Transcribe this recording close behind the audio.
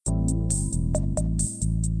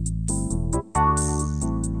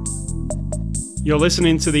You're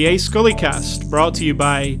listening to the A Scully Cast, brought to you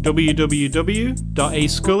by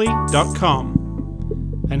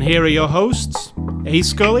www.ascully.com. And here are your hosts, A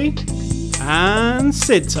Scully and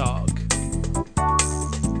Sid Talk.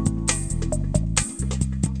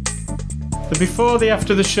 The before the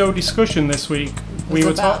after the show discussion this week, we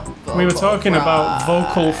were talking about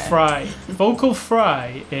vocal fry. Vocal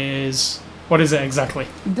fry is... What is it exactly?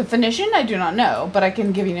 Definition? I do not know, but I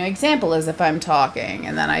can give you an example as if I'm talking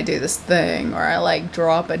and then I do this thing or I like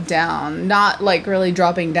drop it down, not like really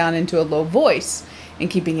dropping down into a low voice and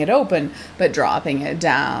keeping it open, but dropping it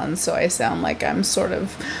down so I sound like I'm sort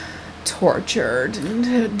of tortured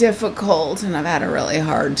and difficult and I've had a really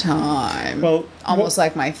hard time. Well, almost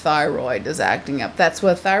like my thyroid is acting up. That's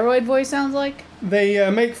what thyroid voice sounds like?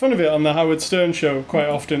 They make fun of it on the Howard Stern show quite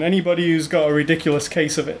often. Anybody who's got a ridiculous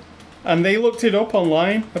case of it. And they looked it up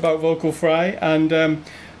online about vocal fry, and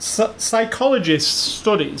psychologists'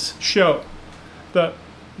 studies show that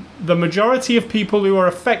the majority of people who are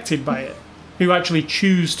affected by it, who actually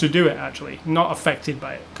choose to do it, not affected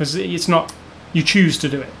by it, because it's not, you choose to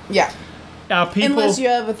do it. Yeah. Are people, unless you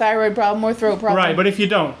have a thyroid problem or throat problem. Right, but if you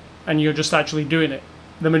don't, and you're just actually doing it,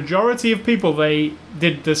 the majority of people they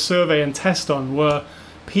did the survey and test on were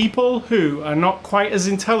people who are not quite as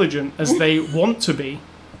intelligent as they want to be,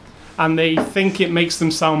 and they think it makes them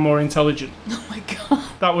sound more intelligent. Oh my god.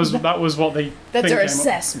 That was what they That's think their came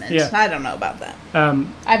assessment. Yeah. I don't know about that. I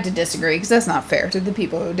have to disagree, because that's not fair to the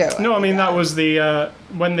people who do it. No, I mean, that was the...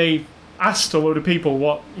 when they asked a load of people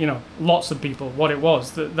what... lots of people what it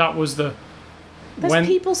was. That was the... That's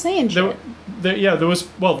people saying shit. There was...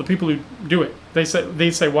 Well, the people who do it.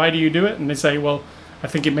 They'd say, why do you do it? And they say, well, I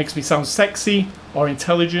think it makes me sound sexy or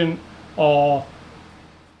intelligent or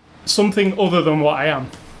something other than what I am.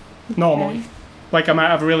 Normally. Okay. Like I might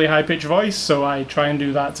have a really high-pitched voice, so I try and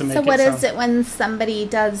do that to make it sound... So what is it when somebody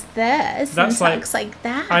does this and talks like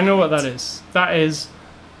that? I know what that is. That is,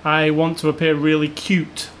 I want to appear really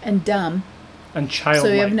cute. And dumb. And childlike.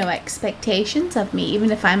 So you have no expectations of me, even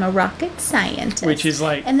if I'm a rocket scientist. Which is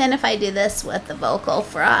like... And then if I do this with the vocal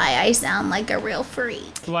fry, I sound like a real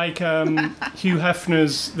freak. Like Hugh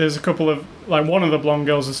Hefner's... There's a couple of... Like one of the blonde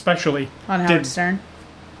girls especially... On Howard Stern.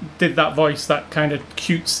 Did that voice, that kind of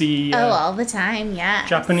cutesy... all the time, yeah.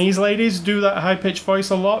 Japanese ladies do that high-pitched voice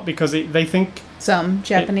a lot because they think... Some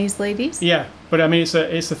Japanese ladies? Yeah, but I mean, it's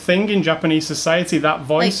a thing in Japanese society, that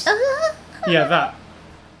voice. Like, yeah, that.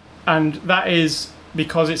 And that is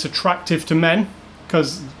because it's attractive to men,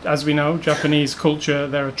 because, as we know, Japanese culture,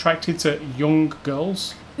 they're attracted to young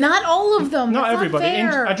girls. Not all of them. Not that's everybody.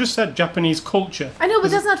 Not fair. I just said Japanese culture. I know, but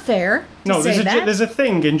that's not fair. No, there's a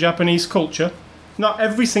thing in Japanese culture. Not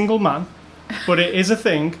every single man, but it is a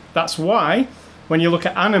thing. That's why, when you look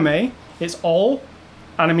at anime, it's all,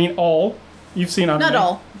 and I mean all, you've seen anime. Not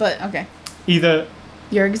all, but okay. Either...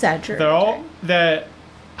 You're exaggerating. They're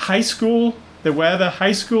high school, they wear their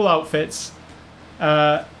high school outfits.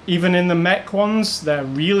 Even in the mech ones, they're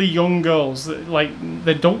really young girls. Like,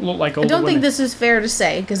 they don't look like older women. I don't think women. this is fair to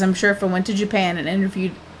say, because I'm sure if I went to Japan and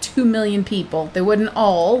interviewed 2 million people, they wouldn't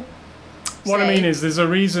all What I mean is, there's a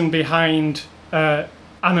reason behind...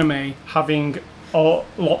 anime having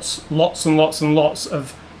lots and lots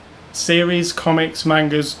of series, comics,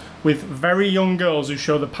 mangas with very young girls who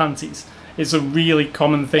show the panties. It's a really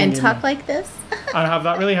common thing. And talk like this? And have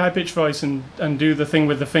that really high-pitched voice and do the thing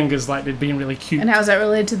with the fingers like they're being really cute. And how's that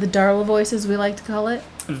related to the Darla voice, as we like to call it?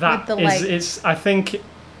 That is, I think,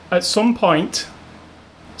 at some point,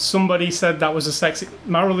 somebody said that was a sexy...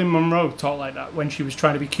 Marilyn Monroe talked like that when she was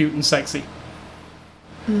trying to be cute and sexy.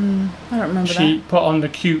 I don't remember that. She put on the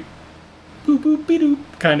cute boop boop be doop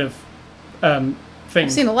kind of thing.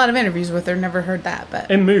 I've seen a lot of interviews with her, never heard that,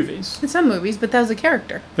 but in movies. In some movies, but that was a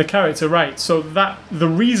character. The character, right. So the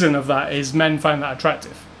reason of that is men find that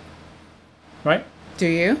attractive. Right? Do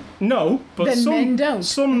you? No, but then men don't.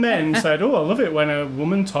 Some men said, oh, I love it when a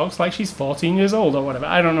woman talks like she's 14 years old or whatever.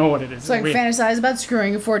 I don't know what it is. So I fantasize about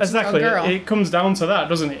screwing a 14-year-old girl. It comes down to that,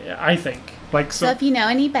 doesn't it? I think. So if you know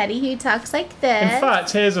anybody who talks like this... In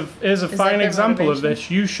fact, here's a fine example of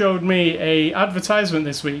this. You showed me a advertisement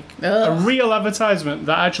this week. Ugh. A real advertisement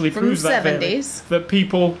that actually proves that theory. That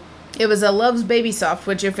people... It was a Love's Baby Soft,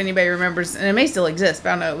 which if anybody remembers, and it may still exist, but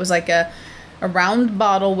I don't know, it was like a round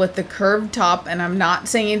bottle with the curved top, and I'm not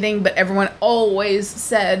saying anything, but everyone always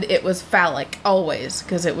said it was phallic, always,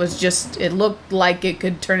 because it looked like it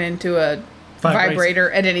could turn into a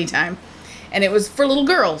vibrator at any time. And it was for little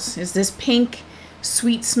girls. It's this pink,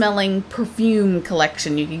 sweet-smelling perfume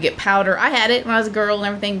collection. You could get powder. I had it when I was a girl and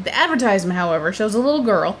everything. The advertisement, however, shows a little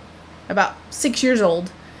girl, about 6 years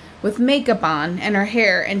old, with makeup on and her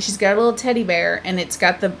hair, and she's got a little teddy bear, and it's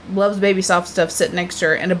got the Love's Baby Soft stuff sitting next to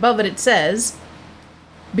her, and above it says,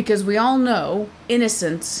 because we all know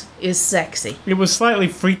innocence is sexy. It was slightly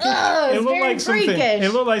freaky. Ugh, it's very something. freakish.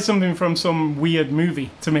 It looked like something from some weird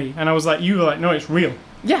movie to me, and I was like, you were like, no, it's real.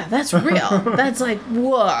 Yeah, that's real. That's like,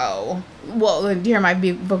 whoa. Whoa, do you hear my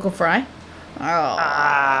vocal fry?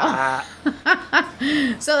 Oh.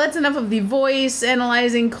 So that's enough of the voice,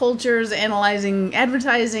 analyzing cultures, analyzing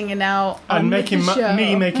advertising, and now and making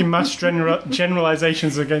making mass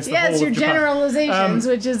generalizations against the whole Yes, of your Japan. generalizations,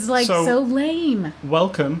 which is like so lame.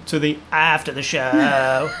 Welcome to the After the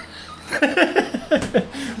Show.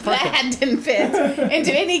 That didn't fit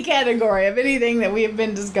into any category of anything that we have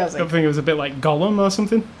been discussing. I think it was a bit like Gollum or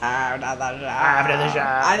something. After the show.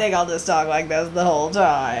 I think I'll just talk like this the whole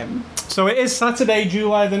time. So it is Saturday,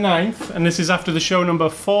 July the 9th, and this is After the Show number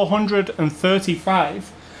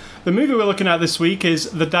 435. The movie we're looking at this week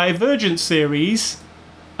is the Divergent series,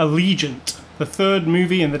 Allegiant, the third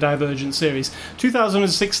movie in the Divergent series.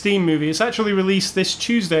 2016 movie. It's actually released this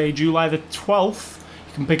Tuesday, July the 12th.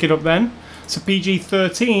 You can pick it up then. It's a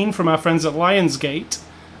PG-13 from our friends at Lionsgate.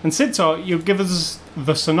 And Sid Talk, you'll give us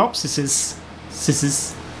the synopsis.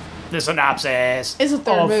 The synopsis. It's a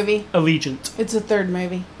third of movie. Allegiant. It's a third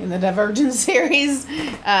movie in the Divergent series.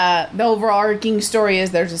 The overarching story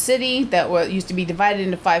is there's a city that used to be divided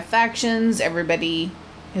into 5 factions. Everybody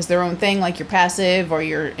has their own thing, like you're passive, or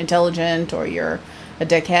you're intelligent, or you're a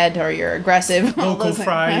dickhead, or you're aggressive. Local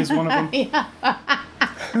Fry is one of them. Yeah.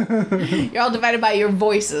 You're all divided by your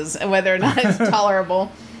voices and whether or not it's tolerable.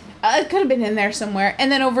 It could have been in there somewhere.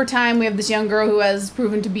 And then over time, we have this young girl who has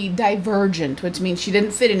proven to be divergent, which means she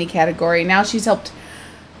didn't fit any category. Now she's helped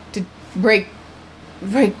to break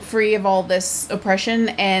free of all this oppression.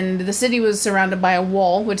 And the city was surrounded by a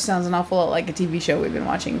wall, which sounds an awful lot like a TV show we've been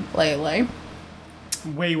watching lately.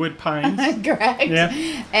 Wayward Pines. Correct. Yeah.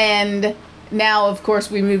 And now, of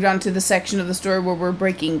course, we moved on to the section of the story where we're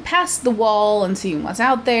breaking past the wall and seeing what's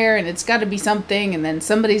out there. And it's got to be something. And then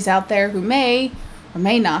somebody's out there who may or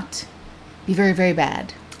may not be very, very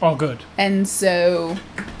bad. Oh, good. And so,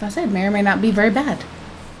 as I said, may or may not be very bad.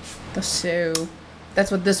 So, that's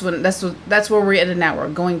what this one, that's where we're at now. We're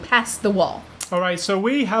going past the wall. All right, so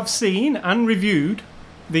we have seen and reviewed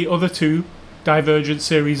the other 2 Divergent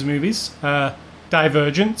series movies,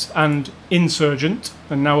 Divergent and Insurgent,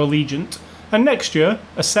 and now Allegiant, and next year,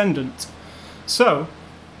 Ascendant. So,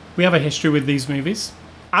 we have a history with these movies.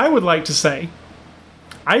 I would like to say,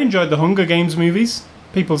 I enjoyed the Hunger Games movies.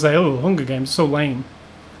 People say, oh, Hunger Games, so lame.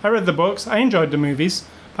 I read the books, I enjoyed the movies.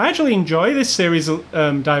 I actually enjoy this series,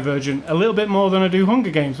 Divergent, a little bit more than I do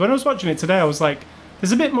Hunger Games. When I was watching it today, I was like,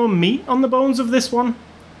 there's a bit more meat on the bones of this one,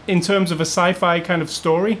 in terms of a sci-fi kind of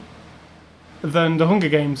story, than the Hunger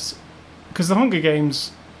Games. Because the Hunger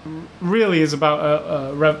Games really is about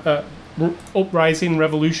a uprising,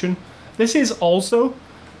 revolution. This is also,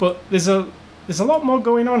 but there's a lot more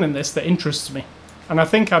going on in this that interests me. And I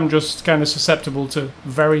think I'm just kind of susceptible to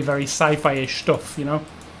very, very sci-fi-ish stuff, you know?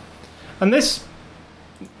 And this,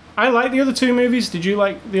 I like the other 2 movies. Did you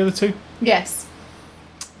like the other 2? Yes.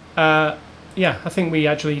 Yeah, I think we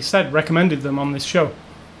actually recommended them on this show.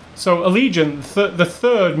 So Allegiant, the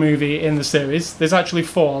third movie in the series, there's actually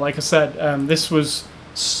 4, like I said. This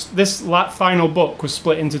final book was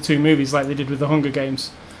split into 2 movies like they did with the Hunger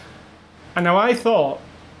Games. And now I thought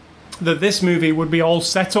that this movie would be all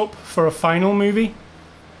set up for a final movie,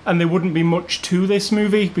 and there wouldn't be much to this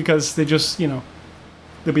movie because they just,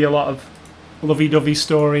 there'd be a lot of lovey-dovey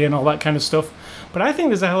story and all that kind of stuff. But I think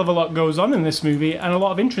there's a hell of a lot goes on in this movie and a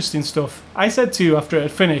lot of interesting stuff. I said to you after it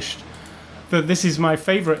had finished that this is my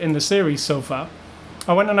favourite in the series so far.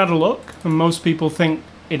 I went and had a look, and most people think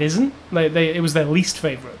it isn't. It was their least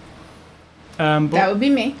favourite. That would be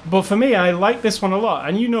me. But for me, I like this one a lot,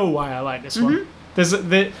 and you know why I like this one.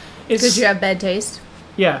 Because you have bad taste?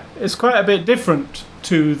 Yeah, it's quite a bit different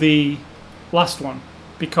to the last one,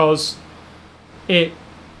 because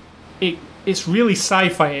it's really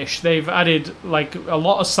sci-fi-ish. They've added like a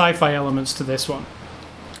lot of sci-fi elements to this one.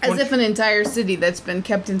 As if an entire city that's been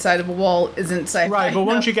kept inside of a wall isn't sci-fi. Right, but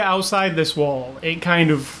once you get outside this wall, it kind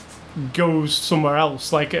of goes somewhere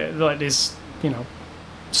else. Like there's,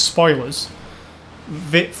 spoilers.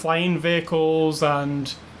 Flying vehicles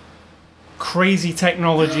and crazy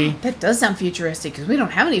technology. That does sound futuristic, because we don't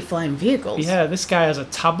have any flying vehicles. Yeah, this guy has a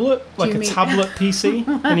tablet, like a tablet PC,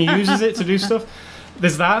 and he uses it to do stuff.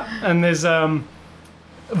 There's that, and there's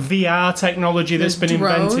VR technology that's been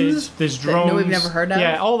invented. There's drones. That we've never heard of.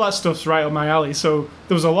 Yeah, all that stuff's right up my alley. So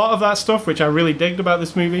there was a lot of that stuff which I really digged about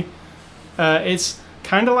this movie. It's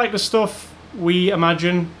kind of like the stuff we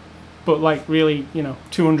imagine but like really,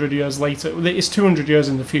 200 years later. It's 200 years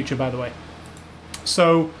in the future, by the way.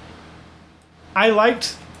 So I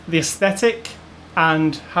liked the aesthetic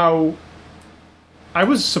and how I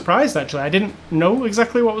was surprised, actually. I didn't know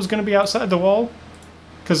exactly what was going to be outside the wall,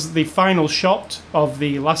 because the final shot of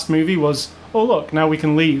the last movie was, oh look, now we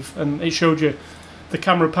can leave, and it showed you the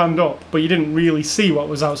camera panned up, but you didn't really see what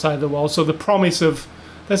was outside the wall. So the promise of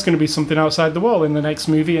there's going to be something outside the wall in the next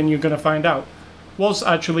movie and you're going to find out was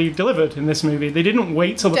actually delivered in this movie. They didn't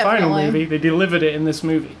wait till the final movie, they delivered it in this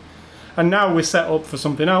movie. And now we're set up for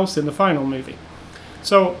something else in the final movie.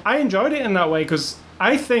 So I enjoyed it in that way, because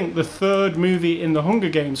I think the third movie in the Hunger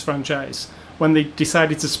Games franchise, when they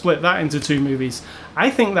decided to split that into 2 movies, I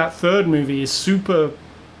think that third movie is super,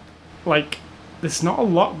 like, there's not a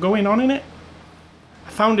lot going on in it. I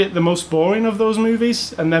found it the most boring of those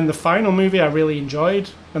movies, and then the final movie I really enjoyed,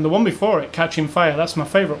 and the one before it, Catching Fire, that's my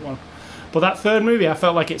favourite one. But that third movie, I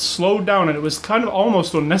felt like it slowed down, and it was kind of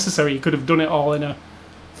almost unnecessary. You could have done it all in a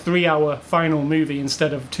 3-hour final movie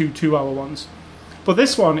instead of 2 2-hour ones. But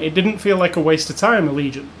this one, it didn't feel like a waste of time,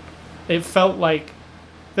 Allegiant. It felt like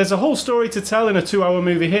there's a whole story to tell in a 2-hour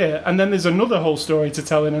movie here, and then there's another whole story to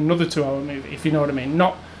tell in another 2-hour movie, if you know what I mean.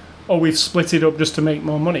 Not, oh, we've split it up just to make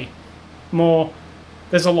more money. More,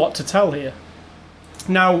 there's a lot to tell here.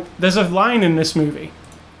 Now, there's a line in this movie,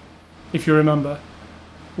 if you remember,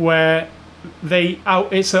 where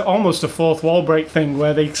it's almost a fourth wall break thing,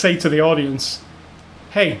 where they say to the audience,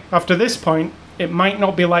 hey, after this point, it might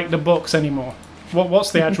not be like the books anymore.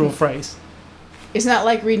 What's the actual phrase? It's not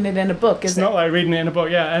like reading it in a book, is it? It's not like reading it in a book,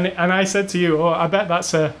 yeah. And I said to you, I bet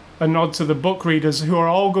that's a nod to the book readers who are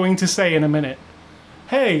all going to say in a minute,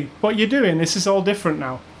 hey, what you doing? This is all different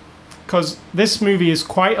now. Because this movie is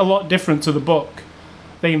quite a lot different to the book.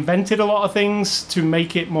 They invented a lot of things to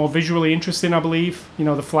make it more visually interesting, I believe.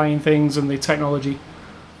 The flying things and the technology.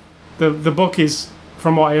 The book is,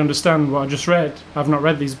 from what I understand, what I just read, I've not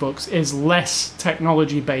read these books, is less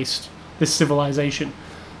technology-based, this civilization.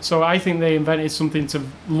 So I think they invented something to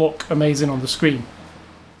look amazing on the screen.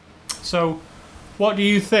 So, what do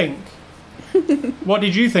you think? What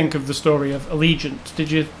did you think of the story of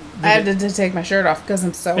Allegiant? I had to take my shirt off because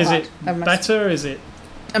I'm so hot. Is it better? Is it...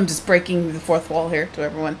 I'm just breaking the fourth wall here to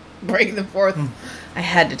everyone. Breaking the fourth. I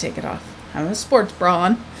had to take it off. I have a sports bra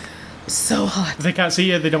on. I'm so hot. If they can't see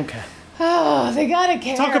you, they don't care. Oh, they gotta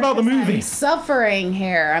care. Talk about the movie. I'm suffering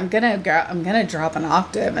here. I'm gonna drop an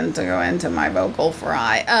octave and to go into my vocal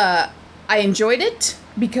fry. I enjoyed it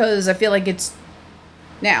because I feel like it's...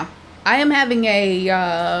 Now, I am having a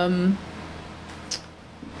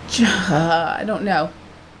I don't know.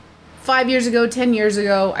 5 years ago, 10 years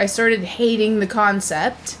ago, I started hating the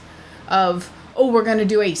concept of, oh, we're going to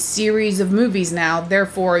do a series of movies now,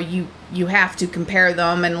 therefore you have to compare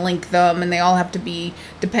them and link them, and they all have to be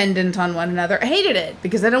dependent on one another. I hated it,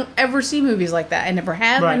 because I don't ever see movies like that. I never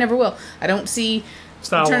have, right. I never will. I don't see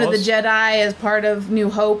Return of the Jedi as part of New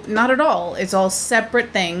Hope. Not at all. It's all separate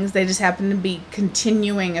things. They just happen to be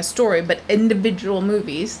continuing a story, but individual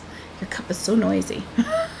movies. Your cup is so noisy.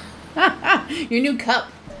 Your new cup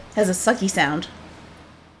has a sucky sound.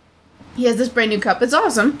 He has this brand new cup. It's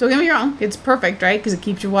awesome. Don't get me wrong. It's perfect, right? Because it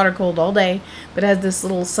keeps your water cold all day. But it has this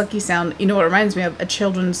little sucky sound. You know what it reminds me of? A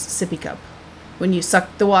children's sippy cup. When you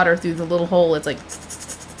suck the water through the little hole, it's like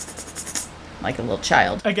a little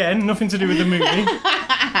child. Again, nothing to do with the movie.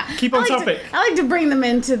 Keep on topic. I like to bring them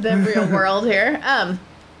into the real world here.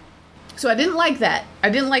 So I didn't like that. I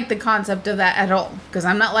didn't like the concept of that at all. Because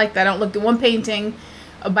I'm not like that. I don't look at one painting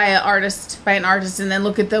by an artist, and then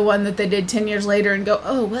look at the one that they did 10 years later and go,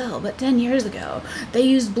 oh, well, but 10 years ago, they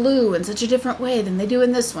used blue in such a different way than they do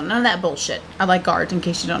in this one. None of that bullshit. I like art, in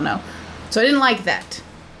case you don't know. So I didn't like that.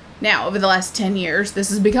 Now, over the last 10 years, this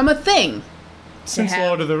has become a thing. Since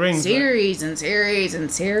Lord of the Rings. Series and series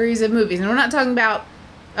and series of movies. And we're not talking about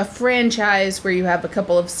a franchise where you have a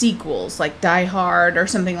couple of sequels, like Die Hard or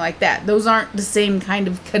something like that. Those aren't the same kind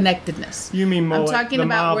of connectedness. You mean more I'm like talking the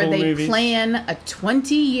about Marvel where they movies? plan a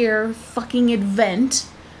 20-year fucking event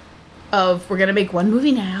of, we're going to make one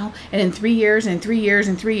movie now, and in 3 years, and 3 years,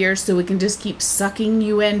 and 3 years, so we can just keep sucking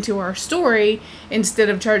you into our story. Instead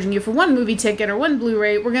of charging you for one movie ticket or one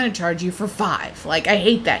Blu-ray, we're going to charge you for 5. Like, I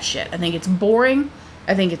hate that shit. I think it's boring.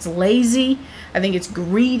 I think it's lazy. I think it's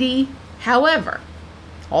greedy. However,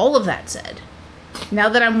 all of that said, now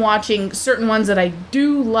that I'm watching certain ones that I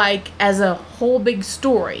do like as a whole big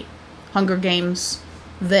story, Hunger Games,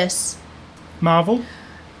 this. Marvel?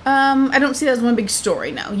 I don't see that as one big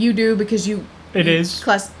story, no. You do, because It is.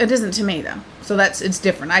 It isn't to me, though. So it's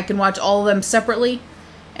different. I can watch all of them separately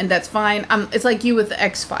and that's fine. It's like you with the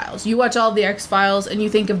X-Files. You watch all the X-Files and you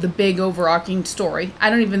think of the big overarching story. I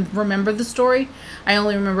don't even remember the story. I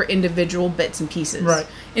only remember individual bits and pieces. Right.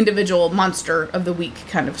 Individual monster of the week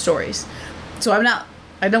kind of stories. So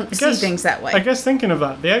I don't see things that way. I guess thinking of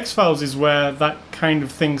that, the X-Files is where that kind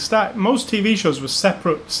of thing started. Most TV shows were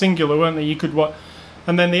separate, singular, weren't they? You could watch,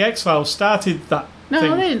 and then the X-Files started that. No,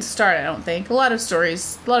 thing. they didn't start. I don't think a lot of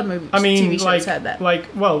movies. I mean, TV shows had that.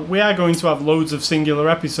 Well, we are going to have loads of singular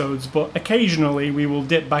episodes, but occasionally we will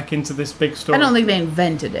dip back into this big story. I don't think they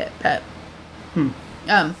invented it, but.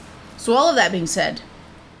 So all of that being said,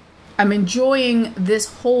 I'm enjoying this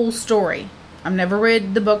whole story. I've never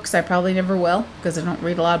read the books. I probably never will because I don't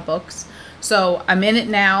read a lot of books. So I'm in it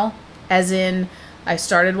now, as in I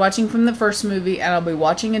started watching from the first movie and I'll be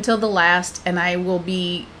watching until the last, and I will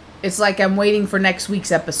be. It's like I'm waiting for next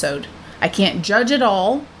week's episode. I can't judge it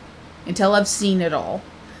all until I've seen it all.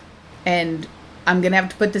 And I'm going to have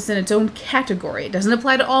to put this in its own category. It doesn't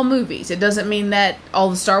apply to all movies. It doesn't mean that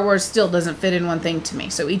all the Star Wars still doesn't fit in one thing to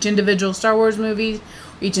me. So each individual Star Wars movie,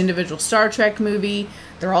 each individual Star Trek movie,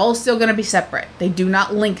 they're all still going to be separate. They do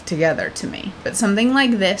not link together to me. But something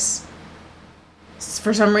like this,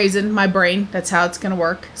 for some reason, my brain, that's how it's going to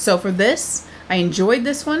work. So for this, I enjoyed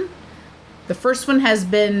this one. The first one has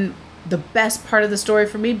been the best part of the story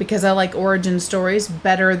for me because I like origin stories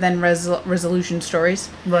better than resolution stories.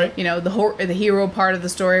 Right. You know, the hero part of the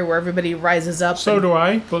story where everybody rises up. So do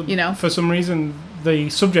I, but you know, for some reason, the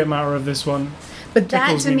subject matter of this one. But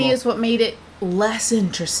that to me more. is what made it less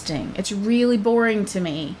interesting. It's really boring to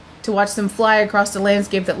me to watch them fly across a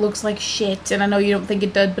landscape that looks like shit. And I know you don't think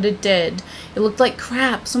it did, but it did. It looked like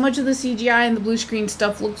crap. So much of the CGI and the blue screen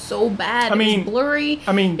stuff looked so bad. It was blurry.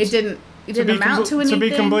 It didn't amount to anything. To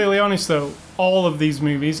be completely honest, though, all of these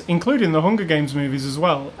movies, including the Hunger Games movies as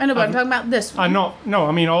well. I know, but I'm talking about this one.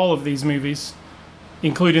 I mean all of these movies,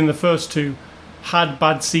 including the first two, had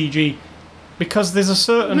bad CG. Because there's a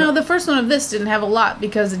certain... No, the first one of this didn't have a lot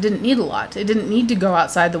because it didn't need a lot. It didn't need to go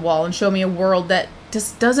outside the wall and show me a world that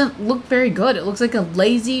just doesn't look very good. It looks like a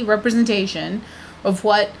lazy representation of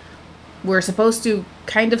what we're supposed to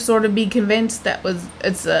kind of sort of be convinced that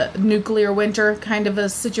it's a nuclear winter kind of a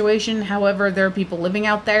situation. However, there are people living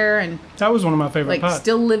out there and... That was one of my favorite parts.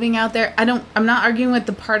 Still living out there. I'm not arguing with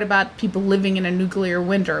the part about people living in a nuclear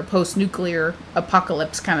winter, a post-nuclear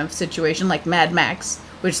apocalypse kind of situation like Mad Max,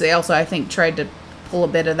 which they also, I think, tried to pull a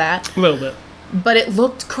bit of that. A little bit. But it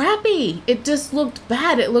looked crappy. It just looked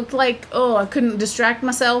bad. It looked like, I couldn't distract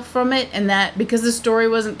myself from it, and that because the story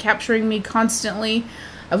wasn't capturing me constantly,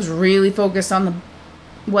 I was really focused on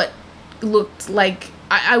what looked like...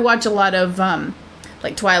 I watch a lot of,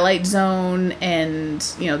 like, Twilight Zone and,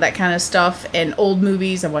 that kind of stuff, and old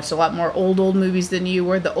movies. I watched a lot more old movies than you,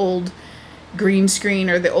 or the old green screen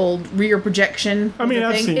or the old rear projection. I mean,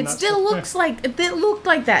 I've seen it that still stuff, looks like it looked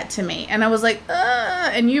like that to me, and I was like,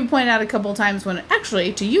 and you pointed out a couple times when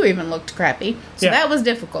actually to you even looked crappy, so that was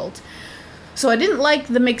difficult. So I didn't like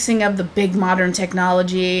the mixing of the big modern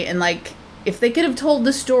technology, and like if they could have told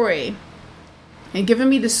the story and given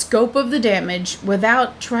me the scope of the damage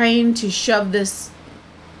without trying to shove this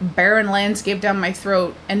barren landscape down my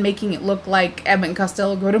throat and making it look like Abbott and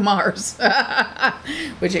Costello go to Mars,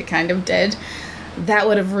 which it kind of did, that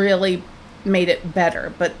would have really made it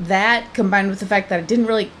better. But that, combined with the fact that I didn't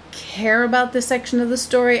really care about this section of the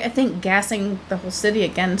story, I think gassing the whole city,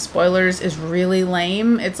 again, spoilers, is really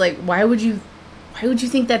lame. It's like, why would you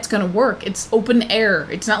think that's going to work? It's open air.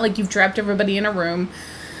 It's not like you've trapped everybody in a room.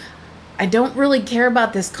 I don't really care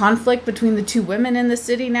about this conflict between the two women in the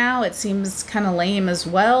city now. It seems kind of lame as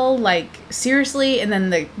well. Like, seriously. And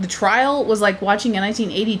then the trial was like watching a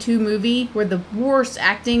 1982 movie where the worst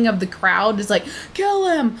acting of the crowd is like, kill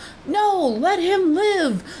him! No, let him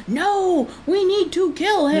live! No, we need to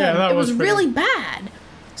kill him! Yeah, it was really bad.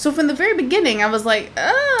 So from the very beginning, I was like,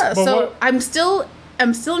 I'm still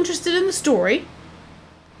interested in the story.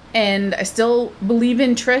 And I still believe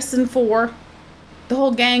in Triss and Four. The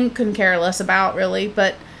whole gang couldn't care less about, really,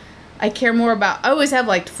 but I care more about... I always have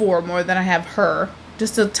liked Four more than I have her.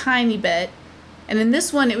 Just a tiny bit. And in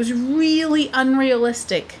this one, it was really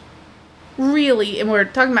unrealistic. Really. And we're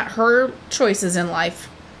talking about her choices in life.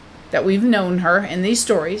 That we've known her in these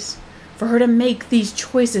stories. For her to make these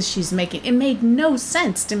choices she's making. It made no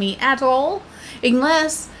sense to me at all.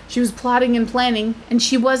 Unless she was plotting and planning, and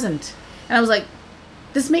she wasn't. And I was like...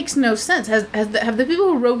 This makes no sense. Have the people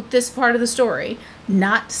who wrote this part of the story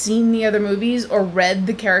not seen the other movies or read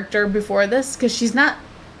the character before this? Because she's not...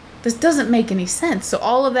 This doesn't make any sense. So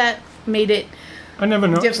all of that made it I never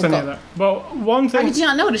noticed difficult. any of that. Well, one thing... How could you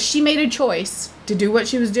not notice? She made a choice to do what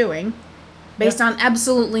she was doing. based on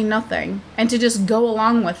absolutely nothing, and to just go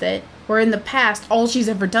along with it, where in the past, all she's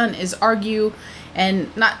ever done is argue,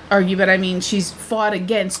 and not argue, but I mean, she's fought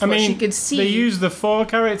against what she could see. They use the Thor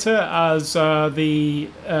character as the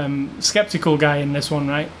skeptical guy in this one,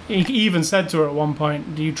 right? He even said to her at one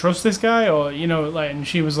point, "Do you trust this guy?" Or, and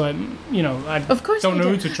she was like, I of course don't know do.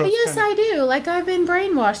 who to trust. Yes, I do. Like, I've been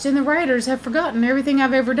brainwashed, and the writers have forgotten everything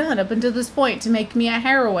I've ever done up until this point to make me a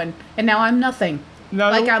heroine, and now I'm nothing. No,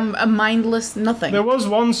 I'm a mindless nothing. There was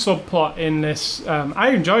one subplot in this.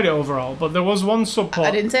 I enjoyed it overall, but there was one subplot.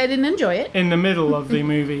 I didn't say I didn't enjoy it. In the middle of the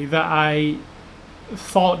movie that I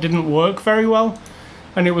thought didn't work very well,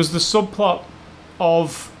 and it was the subplot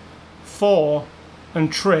of Thor and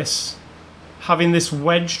Triss having this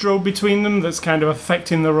wedge drove between them that's kind of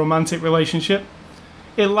affecting the romantic relationship.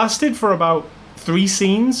 It lasted for about 3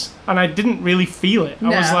 scenes, and I didn't really feel it.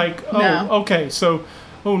 I was like, okay, so...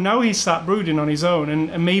 Oh, now he's sat brooding on his own,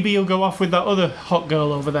 and maybe he'll go off with that other hot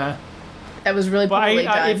girl over there. That was really poorly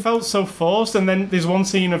done. It felt so forced, and then there's one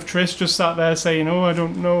scene of Triss just sat there saying, "Oh, I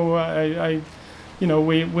don't know,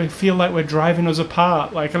 we feel like we're driving us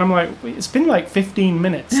apart." Like, and I'm like, it's been like 15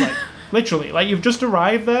 minutes, like literally, like you've just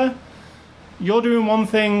arrived there. You're doing one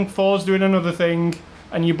thing, Thor's doing another thing,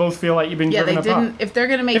 and you both feel like you've been driven apart. Didn't. If they're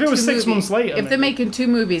gonna make, if it was 6 months later, if they're making 2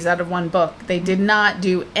 movies out of one book, they did not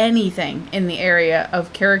do anything in the area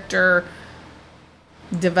of character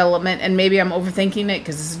development. And maybe I'm overthinking it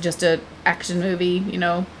because this is just a action movie,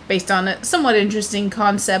 based on a somewhat interesting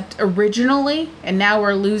concept originally, and now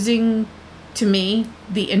we're losing, to me,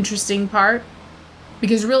 the interesting part.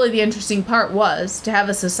 Because really, the interesting part was to have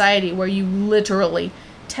a society where you literally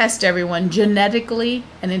test everyone genetically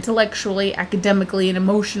and intellectually, academically and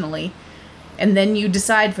emotionally, and then you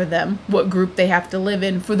decide for them what group they have to live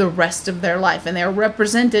in for the rest of their life, and they're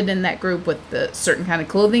represented in that group with a certain kind of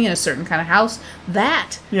clothing and a certain kind of house.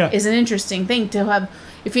 That is an interesting thing to have.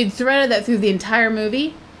 If you'd threaded that through the entire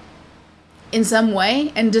movie in some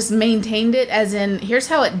way and just maintained it as in, here's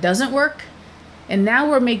how it doesn't work, and now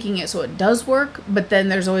we're making it so it does work, but then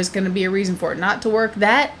there's always going to be a reason for it not to work.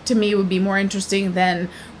 That, to me, would be more interesting than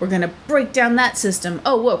we're going to break down that system.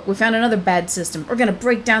 Oh, look, we found another bad system. We're going to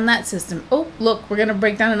break down that system. Oh, look, we're going to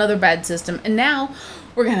break down another bad system. And now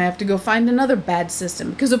we're going to have to go find another bad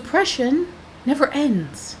system. Because oppression never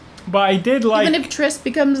ends. But I did like... Even if Triss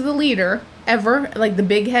becomes the leader, ever, like the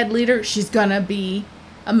big head leader, she's going to be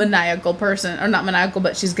a maniacal person. Or not maniacal,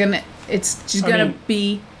 but she's going to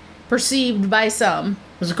be... perceived by some.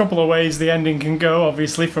 There's a couple of ways the ending can go,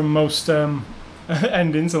 obviously, from most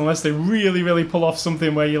endings, unless they really, really pull off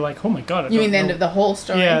something where you're like, oh my god, You mean the end of the whole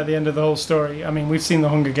story? Yeah, the end of the whole story. I mean, we've seen the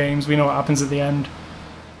Hunger Games, we know what happens at the end.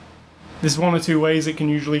 There's 1 or 2 ways it can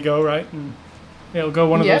usually go, right? And it'll go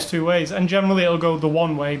one of those 2 ways. And generally it'll go the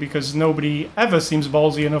one way, because nobody ever seems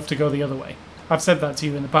ballsy enough to go the other way. I've said that to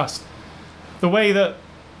you in the past. The way that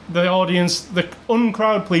the audience, the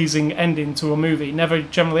uncrowd-pleasing ending to a movie never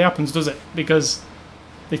generally happens, does it? Because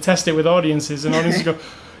they test it with audiences, and audiences go,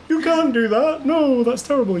 you can't do that. No, that's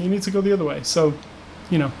terrible. You need to go the other way. So,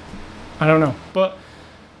 I don't know. But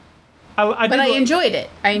I enjoyed it.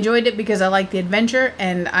 I enjoyed it because I like the adventure,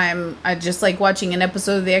 and I just like watching an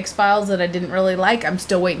episode of The X-Files that I didn't really like. I'm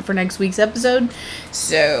still waiting for next week's episode.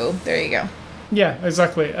 So, there you go. Yeah,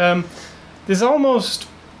 exactly. There's almost...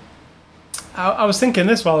 I was thinking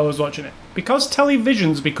this while I was watching it. Because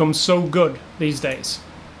television's become so good these days,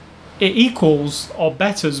 it equals or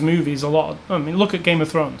betters movies a lot. I mean, look at Game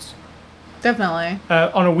of Thrones. Definitely.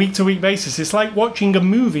 On a week-to-week basis. It's like watching a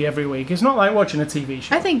movie every week. It's not like watching a TV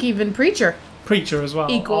show. I think even Preacher as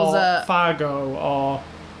well. Equals or Fargo or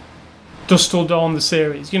Dusk Till Dawn, the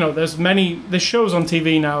series. There's shows on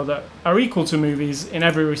TV now that are equal to movies in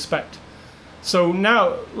every respect. So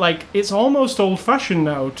now, it's almost old-fashioned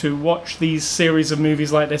now to watch these series of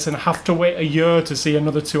movies like this and have to wait a year to see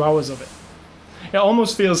another 2 hours of it. It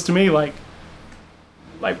almost feels to me like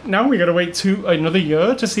now we got to wait another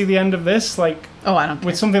year to see the end of this. I don't care.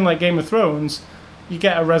 With something like Game of Thrones, you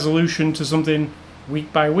get a resolution to something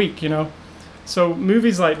week by week, So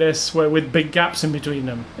movies like this, where with big gaps in between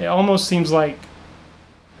them, it almost seems like...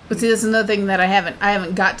 But see, that's another thing that I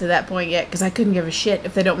haven't got to that point yet, because I couldn't give a shit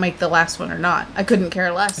if they don't make the last one or not. I couldn't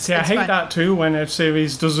care less. See, I hate that too, when a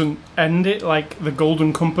series doesn't end it, like The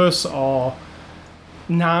Golden Compass or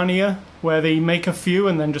Narnia, where they make a few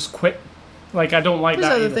and then just quit. I don't like that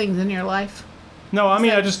There's either. other things in your life. No, I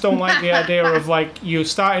mean, I just don't like the idea of, you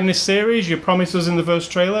starting this series, you promised us in the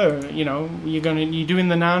first trailer, you're doing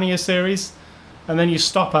the Narnia series, and then you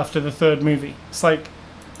stop after the 3rd movie. It's like...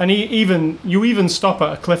 And you even stop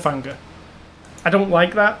at a cliffhanger. I don't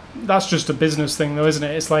like that. That's just a business thing, though, isn't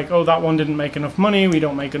it? It's like, oh, that one didn't make enough money, we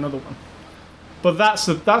don't make another one. But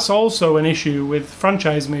that's also an issue with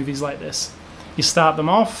franchise movies like this. You start them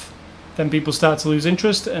off, then people start to lose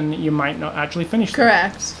interest, and you might not actually finish them.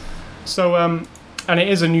 Correct. So, and it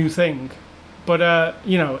is a new thing. But,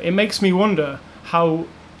 it makes me wonder how,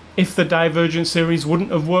 if the Divergent series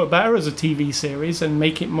wouldn't have worked better as a TV series and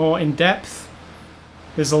make it more in-depth.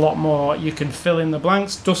 There's a lot more, you can fill in the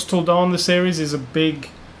blanks. Dusk Till Dawn, the series, is a big...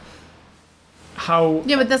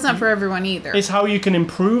 Yeah, but that's not for everyone either. It's how you can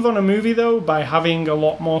improve on a movie, though, by having a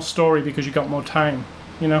lot more story because you got more time,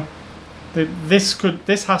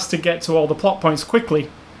 This has to get to all the plot points quickly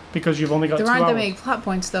because you've only got 2 hours. There aren't that many plot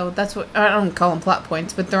points, though. That's what I don't call them plot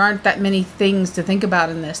points, but there aren't that many things to think about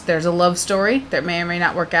in this. There's a love story that may or may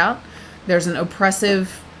not work out. There's an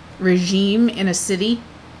oppressive regime in a city,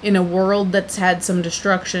 in a world that's had some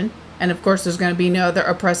destruction, and of course there's going to be no other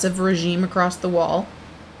oppressive regime across the wall,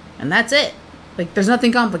 and that's it. Like, there's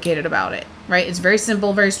nothing complicated about it, right? It's very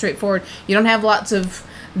simple, very straightforward. You don't have lots of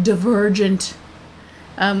divergent...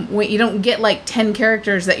 you don't get, 10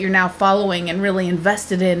 characters that you're now following and really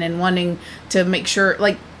invested in and wanting to make sure...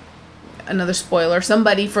 another spoiler,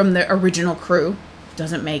 somebody from the original crew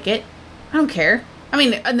doesn't make it. I don't care. I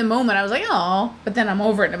mean, in the moment, I was like, oh, but then I'm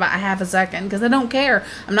over it in about a half a second because I don't care.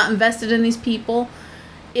 I'm not invested in these people.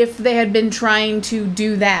 If they had been trying to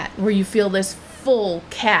do that, where you feel this full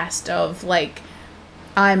cast of,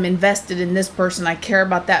 I'm invested in this person, I care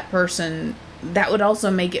about that person, that would also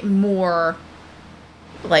make it more,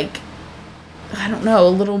 I don't know, a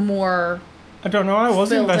little more... I don't know, I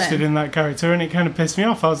was invested in that character and it kind of pissed me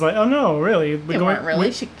off. I was like, oh no, really? You weren't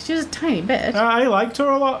really. She was a tiny bit. I liked her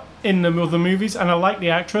a lot in the other movies and I like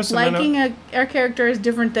the actress. Liking our character is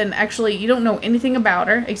different than actually, you don't know anything about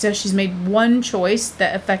her except she's made one choice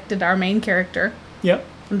that affected our main character. Yep.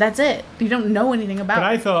 And that's it. You don't know anything about her.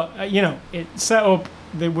 But I thought, it set up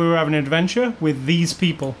that we were having an adventure with these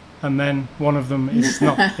people and then one of them is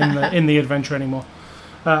not in the adventure anymore.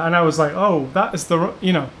 And I was like, oh, that is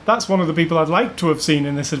that's one of the people I'd like to have seen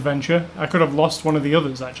in this adventure. I could have lost one of the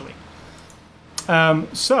others, actually.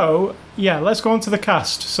 Let's go on to the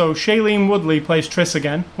cast. So Shailene Woodley plays Triss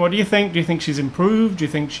again. What do you think? Do you think she's improved? Do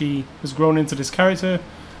you think she has grown into this character?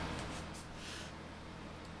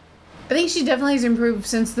 I think she definitely has improved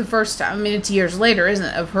since the first time. I mean, it's years later, isn't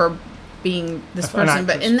it, of her being this person.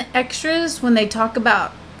 But in the extras, when they talk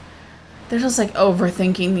about... They're just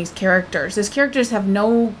overthinking these characters. These characters have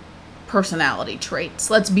no personality traits.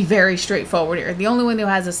 Let's be very straightforward here. The only one who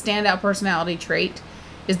has a standout personality trait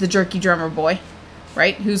is the jerky drummer boy,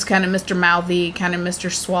 right? Who's kind of Mr. Mouthy, kind of Mr.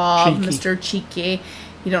 Suave, cheeky. Mr. Cheeky.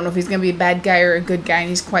 You don't know if he's going to be a bad guy or a good guy, and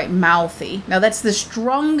he's quite mouthy. Now, that's the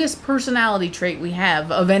strongest personality trait we have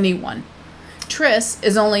of anyone. Triss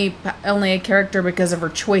is only a character because of her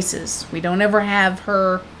choices. We don't ever have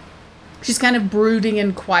her... She's kind of brooding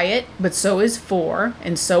and quiet, but so is Four,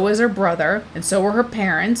 and so is her brother, and so are her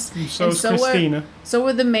parents. And so is Christina. So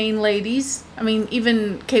are the main ladies. I mean,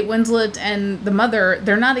 even Kate Winslet and the mother,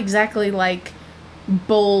 they're not exactly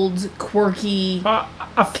bold, quirky I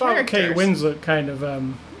felt Kate Winslet kind of...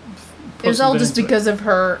 it was all just because of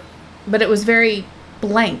her, but it was very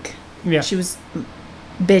blank. Yeah. She was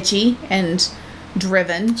bitchy and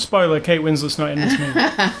driven. Spoiler, Kate Winslet's not in this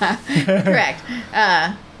movie. Correct.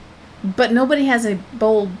 But nobody has a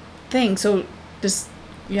bold thing. So this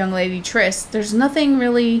young lady, Triss, there's nothing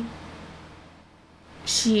really...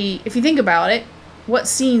 If you think about it, what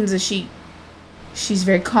scenes is she... She's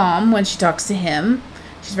very calm when she talks to him.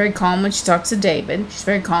 She's very calm when she talks to David. She's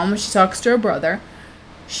very calm when she talks to her brother.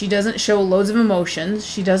 She doesn't show loads of emotions.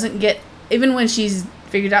 She doesn't get... Even when she's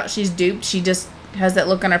figured out she's duped, she just has that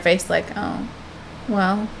look on her face oh,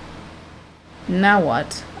 well... Now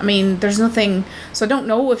what? I mean, there's nothing... So I don't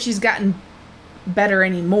know if she's gotten better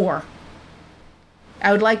anymore.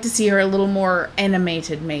 I would like to see her a little more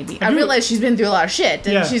animated, maybe. I realize she's been through a lot of shit,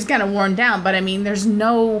 and she's kind of worn down, but I mean, there's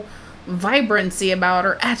no vibrancy about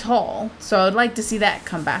her at all. So I'd like to see that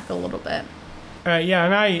come back a little bit.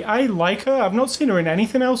 And I like her. I've not seen her in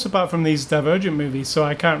anything else apart from these Divergent movies, so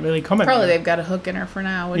I can't really comment. Probably they've got a hook in her for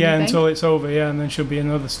now, yeah, until it's over, and then she'll be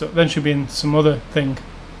in other stuff. Then she'll be in some other thing.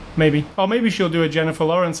 Maybe. Or maybe she'll do a Jennifer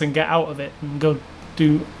Lawrence and get out of it and go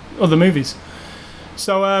do other movies.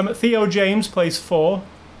 So Theo James plays Four,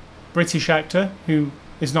 British actor who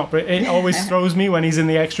is not British. It always throws me when he's in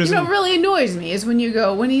the extras. You know what really annoys me is when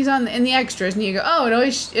he's in the extras and you go, oh, it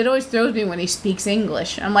always throws me when he speaks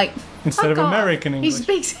English. I'm like, instead of American English. He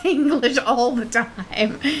speaks English all the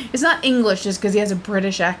time. It's not English just because he has a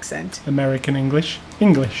British accent. American English.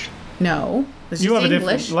 English. No. You have English.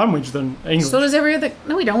 A different language than English. So does every other...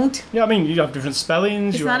 No, we don't. Yeah, I mean, you have different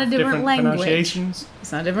spellings. It's not a different language. Pronunciations.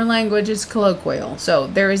 It's not a different language. It's colloquial. So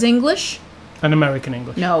there is English. And American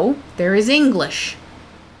English. No, there is English.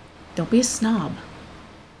 Don't be a snob.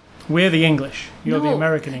 We're the English. You're the No.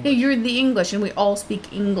 American Yeah, English. you're the English, and we all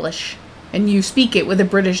speak English. And you speak it with a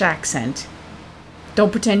British accent.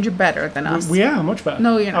 Don't pretend you're better than us. We are much better.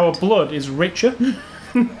 No, you're Our not. blood is richer.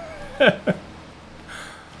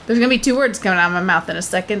 There's gonna be 2 words coming out of my mouth in a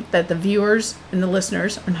second that the viewers and the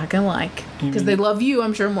listeners are not gonna like. Because they love you,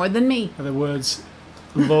 I'm sure, more than me. Are the words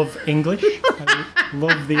love English?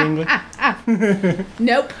 Love the English?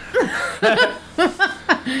 Nope.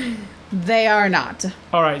 They are not.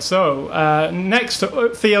 All right, so next,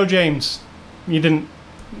 Theo James. You didn't.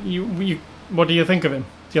 You. What do you think of him?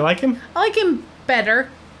 Do you like him? I like him better.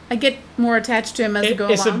 I get more attached to him as we go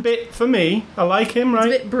It's along. a bit for me. I like him, It's right?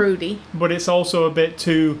 a bit broody. But it's also a bit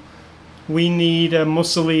too. We need a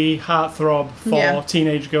muscly heartthrob for Yeah.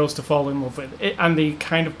 teenage girls to fall in love with, and they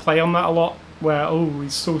kind of play on that a lot. Where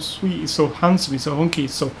he's so sweet, he's so handsome, he's so hunky,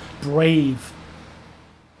 he's so brave.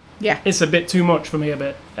 Yeah. It's a bit too much for me. A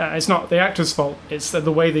bit. It's not the actor's fault. It's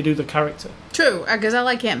the way they do the character. True, because I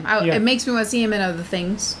like him. Yeah. It makes me want to see him in other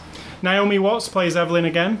things. Naomi Watts plays Evelyn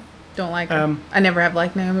again. Don't like her. I never have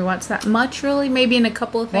liked Naomi Watts that much, really. Maybe in a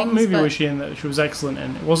couple of things. What movie but was she in that she was excellent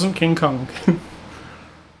in? It wasn't King Kong.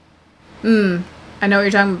 I know what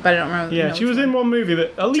you're talking about, but I don't remember. Yeah, know she which was one. in one movie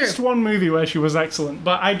that at least True. one movie where she was excellent.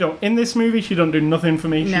 But I don't. In this movie, she don't do nothing for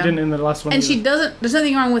me. She No. didn't in the last one. And either. she doesn't. There's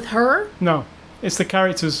nothing wrong with her. No, it's the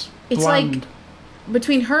character's It's bland. like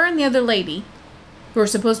between her and the other lady, who are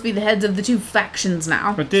supposed to be the heads of the 2 factions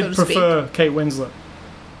now. I did so to speak. prefer Kate Winslet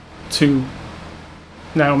to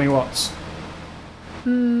Naomi Watts.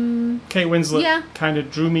 Kate Winslet Hmm. Yeah. kind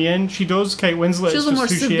of drew me in. She does. Kate Winslet She's is a little more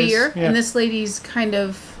just who she severe, is. Yeah. and this lady's kind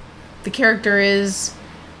of. The character is.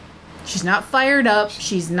 She's not fired up.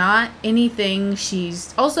 She's not anything.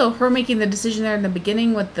 She's also her making the decision there in the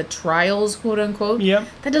beginning with the trials, quote unquote. Yep.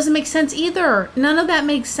 That doesn't make sense either. None of that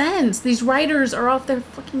makes sense. These writers are off their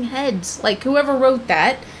fucking heads. Like whoever wrote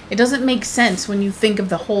that, it doesn't make sense when you think of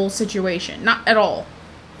the whole situation. Not at all.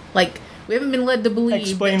 Like we haven't been led to believe.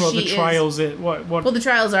 Explain that what the she is- trials is. What? Well, the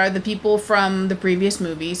trials are the people from the previous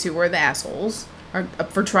movies who were the assholes are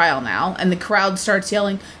up for trial now, and the crowd starts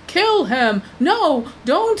yelling, "Kill him! No,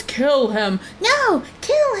 don't kill him! No,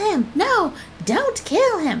 kill him! No, don't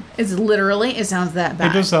kill him!" It's literally, it sounds that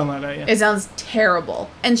bad. It does sound like that. Yeah. It sounds terrible.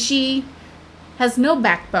 And she has no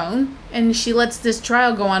backbone, and she lets this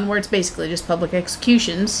trial go on where it's basically just public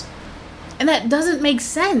executions. And that doesn't make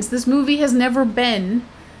sense. This movie has never been.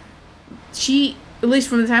 She, at least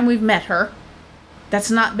from the time we've met her,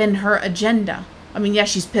 that's not been her agenda. I mean, yeah,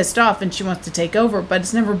 she's pissed off and she wants to take over, but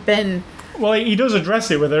it's never been. Well, he does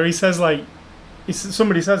address it with her. He says like,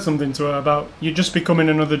 somebody said something to her about you're just becoming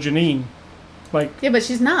another Janine. Like, Yeah, but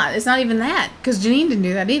she's not. It's not even that. Because Janine didn't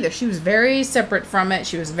do that either. She was very separate from it.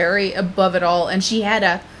 She was very above it all. And she had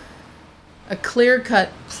a clear-cut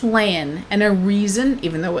plan and a reason,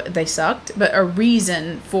 even though they sucked, but a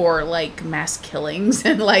reason for, like, mass killings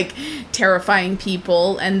and, like, terrifying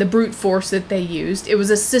people and the brute force that they used. It was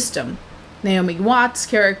a system. Naomi Watts'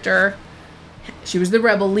 character, she was the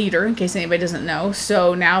rebel leader, in case anybody doesn't know.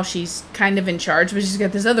 So now she's kind of in charge, but she's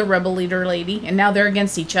got this other rebel leader lady, and now they're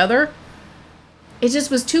against each other. It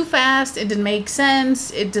just was too fast. It didn't make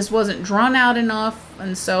sense. It just wasn't drawn out enough.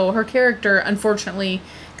 And so her character, unfortunately,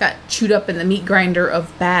 got chewed up in the meat grinder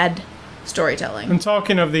of bad storytelling. and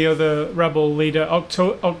talking of the other rebel leader,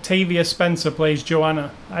 Octavia Spencer plays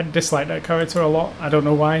Joanna. I dislike that character a lot. I don't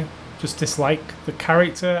know why. Just dislike the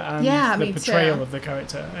character and Yeah, the me portrayal too. of the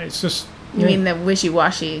character. It's just You mean the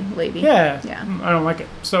wishy-washy lady? yeah, Yeah. I don't like it.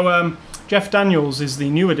 So Jeff Daniels is the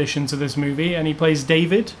new addition to this movie, and he plays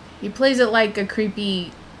David. He plays it like a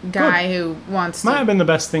creepy guy who wants Might have to... been the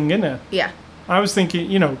best thing in it. Yeah. I was thinking,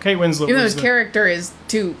 Kate Winslet Even though was his character is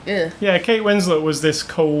too... Ugh. yeah, Kate Winslet was this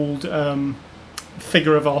cold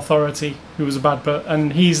figure of authority who was a bad, but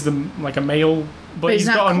and he's like a male, but he's he's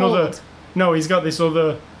not got another. cold. No, he's got this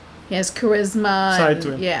other. He has charisma. Side and,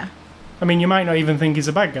 to him. Yeah. I mean, you might not even think he's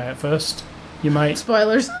a bad guy at first. You might,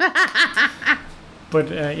 Spoilers. but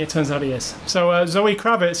it turns out he is. So Zoe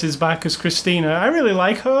Kravitz is back as Christina. I really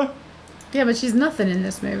like her. Yeah, but she's nothing in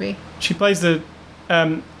this movie. She plays the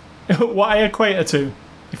what I equate her to,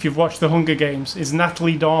 if you've watched The Hunger Games, is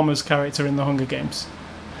Natalie Dormer's character in The Hunger Games.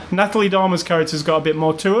 Natalie Dormer's character's got a bit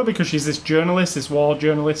more to her because she's this journalist, this war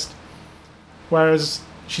journalist, whereas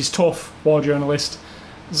she's tough war journalist.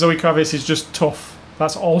 Zoe Kravitz is just tough.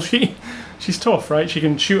 That's all she's tough, right? She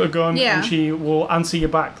can shoot a gun Yeah. and she will answer you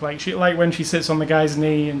back. Like when she sits on the guy's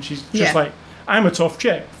knee and she's just Yeah. like, I'm a tough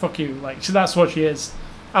chick. Fuck you. Like that's what she is.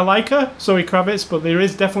 I like her, Zoe Kravitz, but there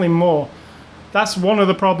is definitely more. That's one of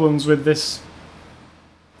the problems with this.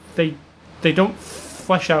 They they don't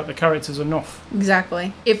flesh out the characters enough.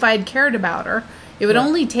 Exactly. If I'd cared about her, it would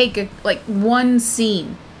only take one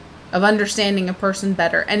scene of understanding a person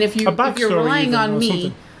better. And if you're relying even, on or me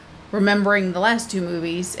something. remembering the last two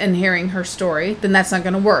movies and hearing her story, then that's not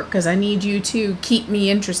going to work because I need you to keep me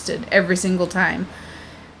interested every single time.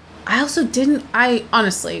 I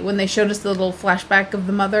honestly, when they showed us the little flashback of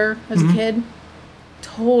the mother as a kid,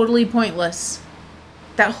 totally pointless.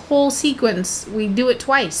 That whole sequence, we do it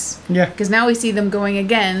twice. Yeah. Because now we see them going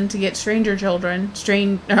again to get other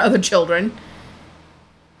children.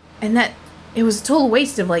 And that, it was a total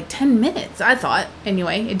waste of 10 minutes, I thought.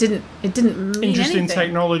 Anyway, it didn't mean Interesting anything.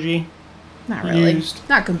 technology. Not really. used.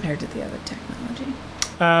 Not compared to the other technology.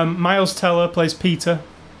 Miles Teller plays Peter.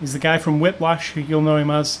 He's the guy from Whiplash, who you'll know him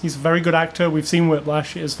as. He's a very good actor. We've seen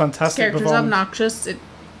Whiplash. It is fantastic. His character's performance. obnoxious. It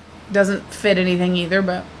doesn't fit anything either,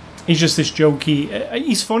 but... He's just this jokey.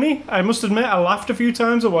 He's funny. I must admit, I laughed a few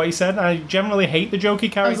times at what he said. I generally hate the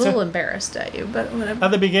jokey character. I was a little embarrassed at you, but whatever.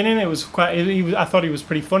 At the beginning, it was quite. I thought he was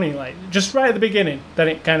pretty funny. Just right at the beginning, then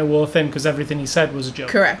it kind of wore thin because everything he said was a joke.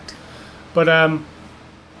 Correct. But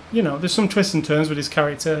there's some twists and turns with his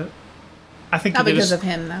character. I think Not because of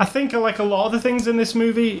him, though. I think I like a lot of the things in this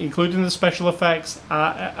movie, including the special effects,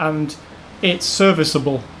 and it's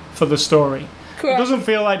serviceable for the story. Correct. It doesn't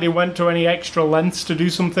feel like they went to any extra lengths to do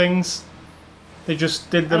some things. They just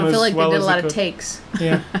did I them don't as feel like well they did as a lot they of could. takes.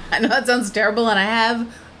 Yeah. I know that sounds terrible, and I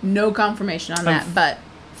have no confirmation on that, but...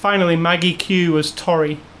 Finally, Maggie Q as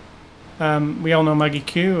Tori. We all know Maggie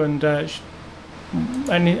Q, and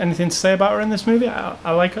anything to say about her in this movie?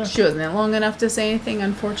 I like her. She wasn't long enough to say anything,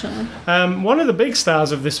 unfortunately. One of the big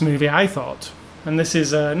stars of this movie, I thought, and this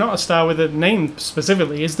is not a star with a name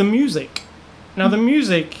specifically, is the music. Now, the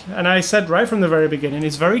music, and I said right from the very beginning,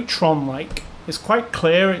 is very Tron-like. It's quite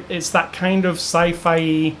clear. It's that kind of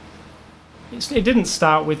sci-fi. It didn't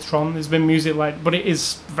start with Tron. There's been music but it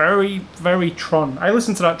is very, very Tron. I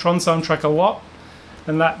listen to that Tron soundtrack a lot,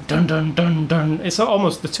 and that dun dun dun dun. It's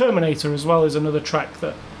almost the Terminator as well as another track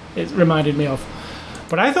that it reminded me of.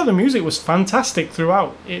 But I thought the music was fantastic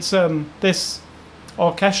throughout. It's this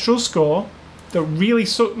orchestral score that really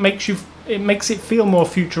makes it feel more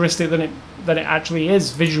futuristic than it actually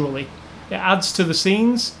is visually. It adds to the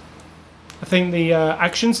scenes. I think the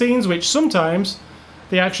action scenes, which sometimes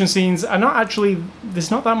the action scenes are not actually, there's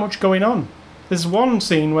not that much going on. There's one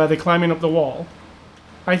scene where they're climbing up the wall.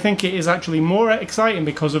 I think it is actually more exciting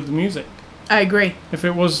because of the music. I agree. If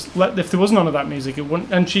there was none of that music, it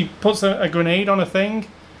wouldn't. And she puts a grenade on a thing.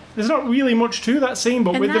 There's not really much to that scene,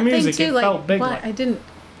 but And with the that thing music, too, it felt big. What? I didn't...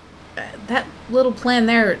 that little plan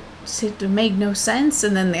there made no sense,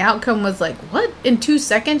 and then the outcome was what? In 2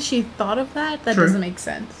 seconds she thought of that? That True. doesn't make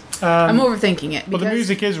sense. I'm overthinking it. Well, the because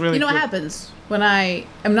music is really You know what good. happens when I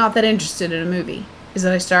am not that interested in a movie? Is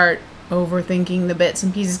that I start overthinking the bits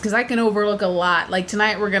and pieces, because I can overlook a lot. Like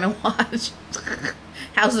tonight we're going to watch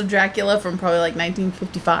House of Dracula from probably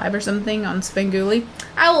 1955 or something on Svengoolie.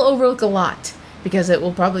 I will overlook a lot because it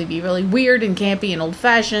will probably be really weird and campy and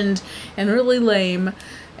old-fashioned and really lame,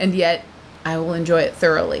 and yet I will enjoy it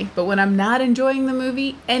thoroughly. But when I'm not enjoying the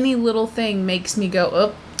movie, any little thing makes me go,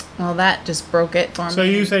 oh, well, that just broke it for me. So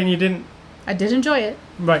you saying you didn't? I did enjoy it.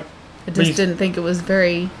 Right. I just didn't think it was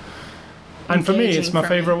very... And for me, it's engaging my for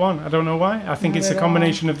favourite me. one. I don't know why. I think Not it's a at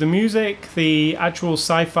combination of the music, the actual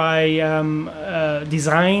sci-fi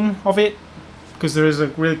design of it, because there is a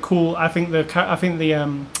really cool. I think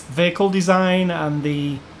the vehicle design and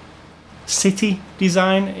the city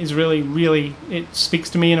design is really it speaks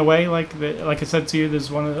to me in a way. Like I said to you, there's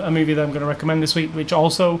a movie that I'm going to recommend this week, which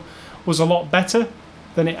also was a lot better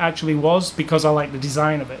than it actually was because I like the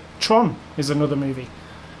design of it. Tron is another movie.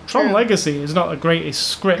 Tron True. Legacy is not the greatest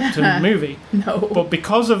script and movie, No. but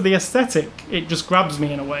because of the aesthetic, it just grabs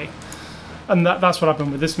me in a way. And that's what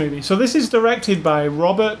happened with this movie. So this is directed by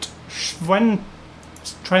Robert Schwen...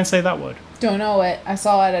 Try and say that word. Don't know it. I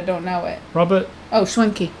saw it. I don't know it. Robert Oh,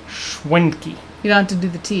 Schwenke. Schwenke. You don't have to do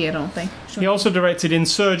the T, I don't think. He also directed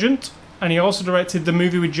Insurgent, and he also directed the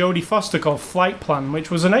movie with Jodie Foster called Flight Plan, which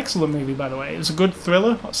was an excellent movie, by the way. It was a good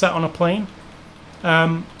thriller set on a plane.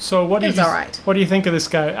 So what do It's you alright. What do you think of this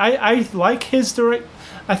guy? I like his direct.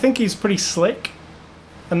 I think he's pretty slick,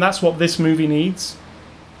 and that's what this movie needs.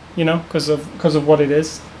 You know, because of what it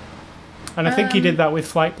is. And I think he did that with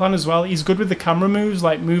Flight Plan as well. He's good with the camera moves,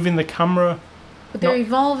 like moving the camera. But they're No.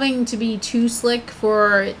 evolving to be too slick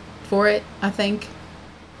for it, I think.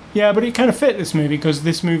 Yeah, but it kind of fit this movie because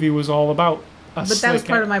this movie was all about But that was slick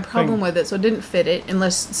part of my problem thing. with it, so it didn't fit it.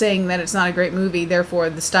 Unless saying that it's not a great movie, therefore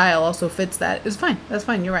the style also fits that. It's fine. That's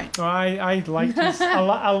fine. You're right. Well, I liked his.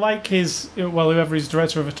 I like his. Well, whoever is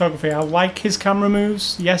director of photography, I like his camera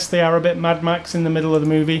moves. Yes, they are a bit Mad Max in the middle of the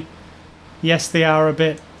movie. Yes, they are a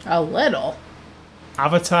bit A little.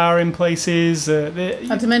 Avatar in places.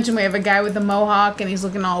 Not to mention we have a guy with a mohawk and he's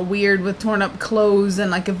looking all weird with torn up clothes and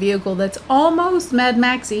like a vehicle that's almost Mad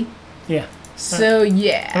Maxy. Yeah. So And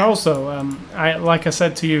yeah. also, like I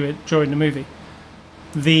said to you during the movie,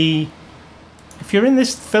 if you're in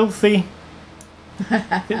this filthy,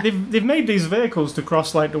 they've made these vehicles to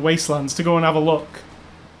cross like the wastelands to go and have a look,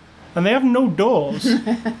 and they have no doors.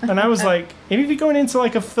 And I was like, if you're going into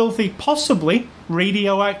like a filthy, possibly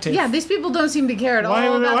radioactive, Yeah, these people don't seem to care at Why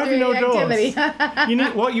all have about you no their doors? activity. you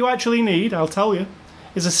need what you actually need. I'll tell you.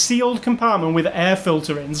 Is a sealed compartment with air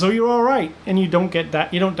filter in, so you're all right, and you don't get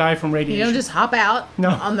that. You don't die from radiation. You don't just hop out No.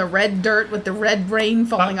 on the red dirt with the red rain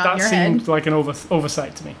falling on your seemed head. like an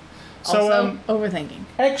oversight to me. So Also, overthinking.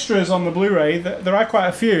 extras on the Blu-ray, there are quite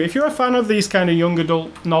a few. If you're a fan of these kind of young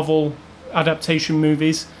adult novel adaptation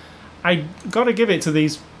movies, I got to give it to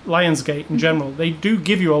these Lionsgate in general. They do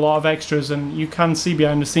give you a lot of extras, and you can see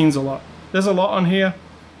behind the scenes a lot. There's a lot on here,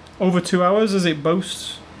 over 2 hours, as it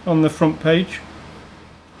boasts on the front page.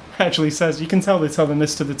 Actually says, you can tell they're telling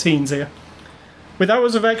this to the teens here. With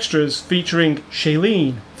hours of extras featuring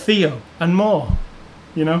Shailene, Theo, and more.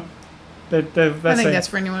 You know? They're I think saying that's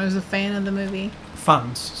for anyone who's a fan of the movie.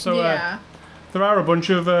 fans. So Yeah. there are a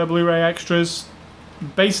bunch of Blu-ray extras.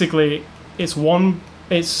 Basically, it's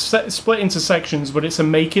split into sections, but it's a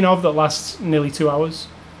making of that lasts nearly 2 hours.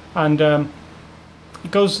 And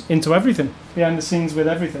it goes into everything, behind the scenes with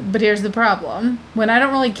everything. But here's the problem. When I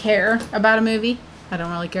don't really care about a movie, I don't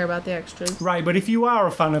really care about the extras. Right, but if you are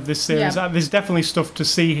a fan of this series, Yeah. there's definitely stuff to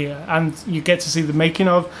see here, and you get to see the making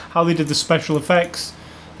of, how they did the special effects.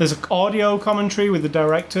 There's an audio commentary with the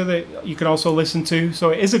director that you can also listen to, so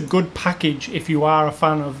it is a good package if you are a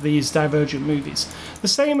fan of these Divergent movies. The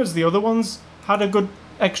same as the other ones had a good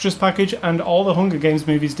extras package, and all the Hunger Games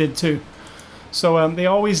movies did too. So they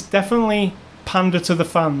always definitely pander to the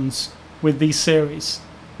fans with these series,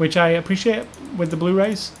 which I appreciate with the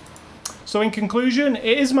Blu-rays. So in conclusion,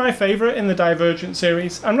 it is my favourite in the Divergent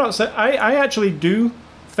series. I actually do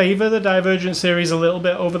favour the Divergent series a little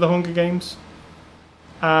bit over the Hunger Games.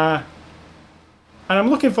 And I'm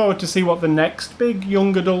looking forward to see what the next big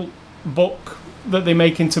young adult book that they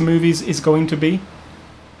make into movies is going to be.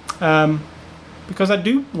 Because I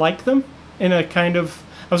do like them in a kind of,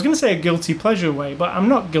 I was going to say a guilty pleasure way, but I'm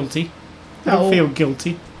not guilty. I don't No. feel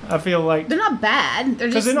guilty. I feel like, They're not bad. They're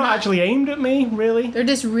because just they're not actually aimed at me, really. They're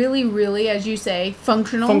just really, really, as you say,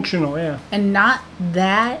 functional. Functional, yeah. And not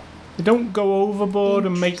that. They don't go overboard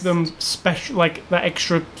and make them special, like that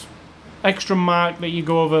extra mark that you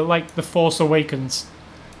go over, like The Force Awakens,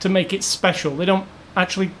 to make it special. They don't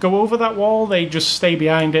actually go over that wall. They just stay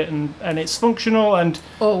behind it, and it's functional, and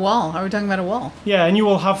Oh, a wall. Are we talking about a wall? yeah, and you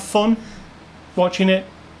will have fun watching it.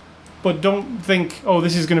 But don't think, oh,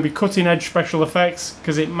 this is going to be cutting edge special effects,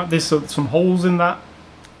 because there's some holes in that.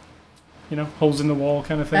 You know, holes in the wall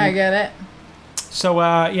kind of thing. I get it. So,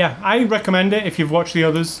 yeah, I recommend it if you've watched the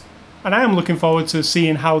others. And I am looking forward to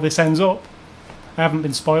seeing how this ends up. I haven't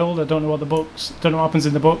been spoiled. I don't know don't know what happens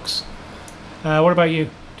in the books. What about you?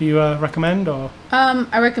 Do you recommend, or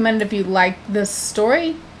I recommend if you like this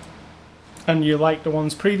story. and you like the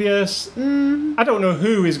ones previous? I don't know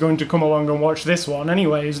who is going to come along and watch this one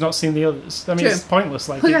anyway, who's not seen the others. I mean, True. it's pointless.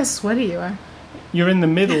 Like, Look how sweaty you are. you're in the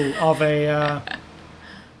middle of a...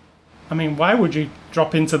 I mean, why would you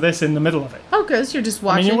drop into this in the middle of it? Oh, because you're just I mean,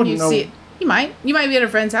 watching. you you wouldn't know- see it. You might. You might be at a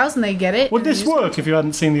friend's house and they get it. Would and you this just- work if you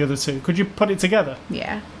hadn't seen the other two? Could you put it together?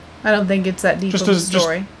 Yeah. I don't think it's that deep Just of a as- just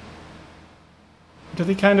story. Do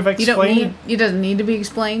they kind of You explain don't it? need. It doesn't need to be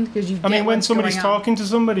explained because you. I mean, get when what's somebody's going on. talking to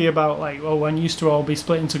somebody about, like, oh, when used to all be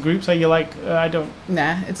split into groups, are you like, I don't...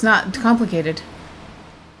 Nah, it's not complicated.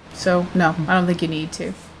 So no, I don't think you need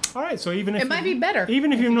to. All right, so even if It might be better.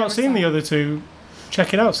 even if you've not never seen saw the it. other two,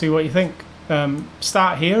 check it out, see what you think.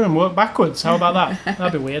 Start here and work backwards. How about that?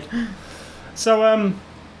 That'd be weird. So,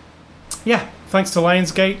 yeah, thanks to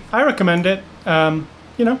Lionsgate. I recommend it.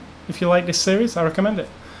 You know, if you like this series, I recommend it.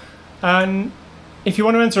 And if you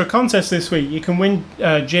want to enter a contest this week, you can win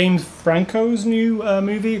James Franco's new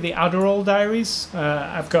movie, The Adderall Diaries.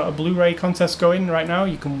 I've got a Blu-ray contest going right now.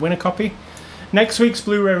 You can win a copy. Next week's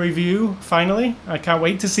Blu-ray review, finally. I can't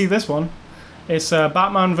wait to see this one. It's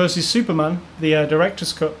Batman vs. Superman, the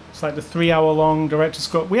director's cut. It's like the 3-hour-long director's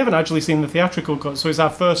cut. We haven't actually seen the theatrical cut, so it's our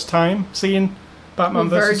first time seeing Batman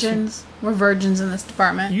We're versus virgins. We're virgins in this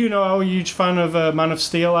department. You know how huge fan of Man of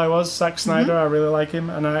Steel I was. Zack Snyder, I really like him,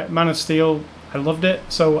 and Man of Steel, I loved it.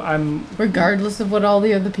 So I'm Regardless of what all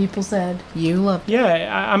the other people said, you loved it.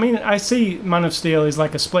 I mean, I see Man of Steel is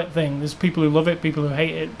like a split thing. There's people who love it, people who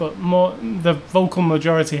hate it, but more the vocal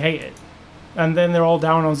majority hate it, and then they're all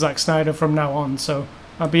down on Zack Snyder from now on. So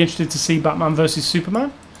I'd be interested to see Batman versus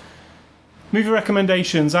Superman. Movie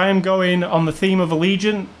recommendations. I am going on the theme of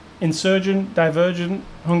Allegiant, Insurgent, Divergent,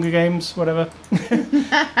 Hunger Games, whatever.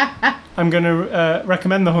 I'm going to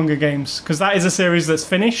recommend The Hunger Games, because that is a series that's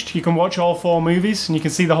finished. You can watch all 4 movies and you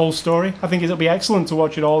can see the whole story. I think it'll be excellent to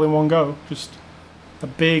watch it all in one go. Just a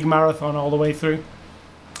big marathon all the way through.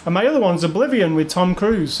 And my other one's Oblivion with Tom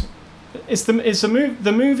Cruise. It's the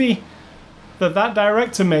movie that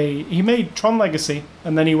director made. He made Tron Legacy,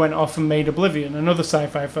 and then he went off and made Oblivion, another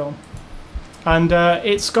sci-fi film. And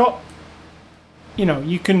it's got, you know,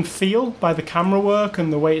 you can feel by the camera work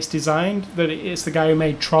and the way it's designed that it's the guy who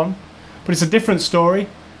made Tron. But it's a different story.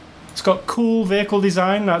 It's got cool vehicle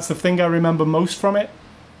design. That's the thing I remember most from it.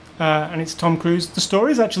 And it's Tom Cruise. The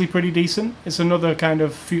story is actually pretty decent. It's another kind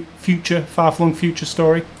of future, far-flung future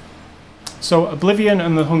story. So Oblivion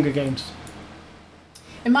and The Hunger Games.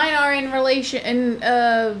 And mine are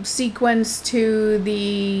in sequence to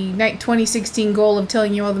the 2016 goal of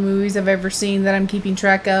telling you all the movies I've ever seen that I'm keeping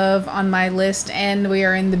track of on my list. And we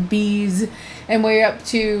are in the B's. And we're up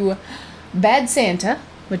to Bad Santa,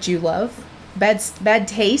 which you love. Bad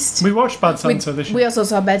Taste. We watched Bad Santa this year. We also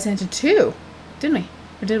saw Bad Santa 2, didn't we?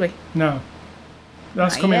 Or did we? No.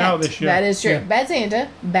 That's Not coming yet. out this year. That is true. Yeah. Bad Santa,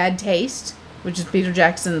 Bad Taste, which is Peter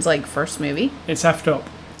Jackson's first movie. It's effed up.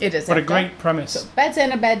 It is. What a effed great up. premise. So, Bad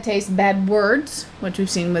Santa, Bad Taste, Bad Words, which we've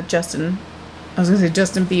seen with Justin. I was going to say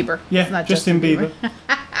Justin Bieber. Yeah, It's not Justin Bieber.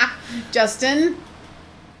 Justin.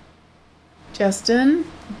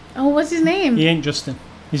 Oh, what's his name? He ain't Justin.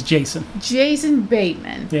 He's Jason. Jason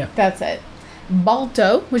Bateman. Yeah. That's it.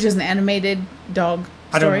 Balto, which is an animated dog story.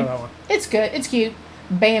 I don't know that one. It's good. It's cute.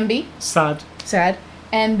 Bambi. Sad. Sad.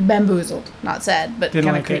 And Bamboozled. Not sad, but Didn't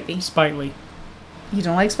kind of like creepy. it. Spike Lee. You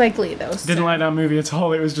don't like Spike Lee, though. Didn't like that movie at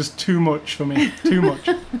all. It was just too much for me. Too much.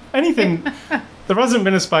 Anything. There hasn't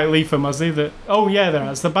been a Spike Lee film, has there? Oh yeah, there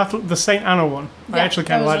has. The Saint Anna one. I Yeah, actually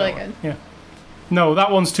kind that of was like really that one. Yeah. No,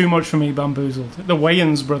 that one's too much for me. Bamboozled. The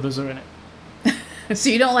Wayans brothers are in it, So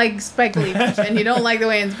you don't like Spike Lee much, and you don't like the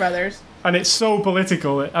Wayans brothers. and it's so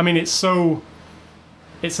political. I mean, it's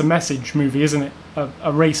a message movie, isn't it?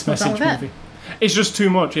 A race What's wrong message with that? movie. It's just too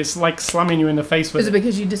much. It's like slamming you in the face with Is it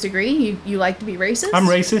because you disagree? You like to be racist? I'm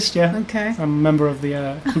racist, yeah. Okay. I'm a member of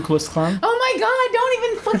the Ku Klux Klan. Oh my god, don't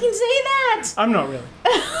even fucking say that! I'm not really.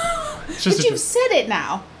 It's just But a you've said it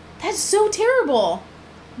now. That's so terrible.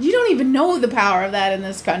 You don't even know the power of that in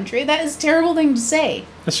this country. That is a terrible thing to say.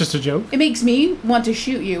 It's just a joke. It makes me want to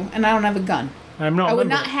shoot you, and I don't have a gun. I'm not. I would a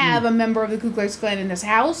member. not have a member of the Ku Klux Klan in this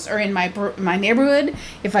house or in my neighborhood.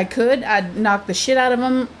 If I could, I'd knock the shit out of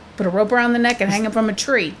them, put a rope around the neck, and hang them from a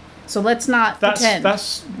tree. So let's not pretend.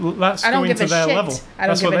 That's I don't going give to a their shit. level. I don't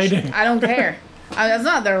That's give what a they shit. do. I don't care. That's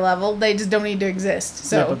not their level. They just don't need to exist.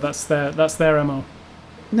 So Yeah, but that's their MO.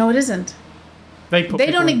 no, it isn't. They put They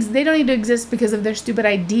people don't. in- They don't need to exist because of their stupid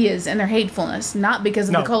ideas and their hatefulness, not because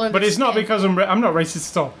of No, the color. of but their it's not skin. because I'm not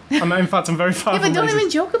racist at all. In fact, I'm very far Yeah, from but don't racist. even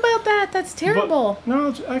joke about that. That's But- terrible.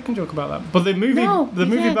 no, I can joke about that. But the movie, No, the you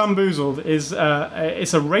movie can't. Bamboozled is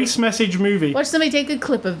it's a race message movie Watch somebody take a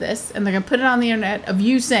clip of this, and they're gonna put it on the internet of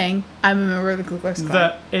you saying, "I'm a member of the Ku Klux Klan."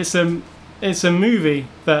 that it's a movie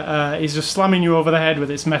that is just slamming you over the head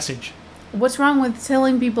with its message. What's wrong with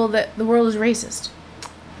telling people that the world is racist?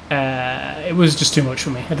 It was just too much for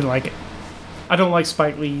me. I didn't like it. I don't like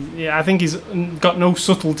Spike Lee. Yeah, I think he's got no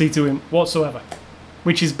subtlety to him whatsoever,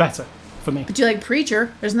 which is better for me. But you like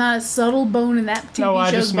Preacher. There's not a subtle bone in that TV No,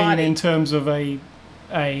 I show's just mean body. in terms of a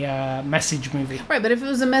message movie. Right, but if it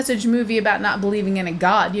was a message movie about not believing in a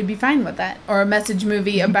god, you'd be fine with that. Or a message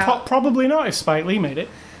movie about... Probably not if Spike Lee made it.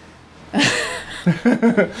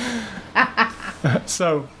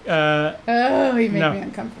 So, Oh, you make No. me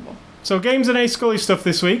uncomfortable. So games and A Scully stuff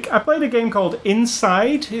this week. I played a game called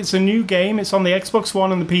Inside. It's a new game. It's on the Xbox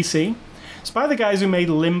One and the PC. It's by the guys who made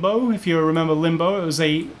Limbo. If you remember Limbo, it was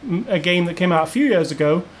a game that came out a few years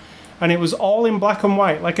ago, and it was all in black and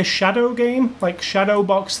white, like a shadow game, like Shadow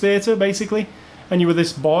Box Theater, basically. And you were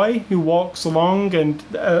this boy who walks along, and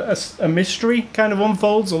a mystery kind of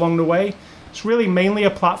unfolds along the way. It's really mainly a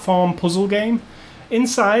platform puzzle game.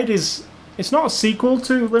 Inside is... It's not a sequel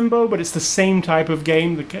to Limbo, but it's the same type of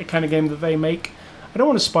game, the kind of game that they make. I don't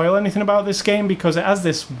want to spoil anything about this game because it has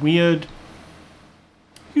this weird...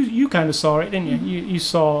 You kind of saw it, didn't you? You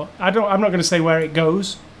saw... I'm not going to say where it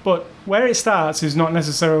goes, But where it starts is not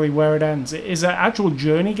necessarily where it ends. It is an actual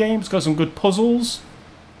journey game. It's got some good puzzles.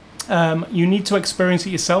 You need to experience it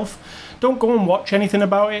yourself. Don't go and watch anything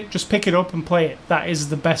about it. Just pick it up and play it. That is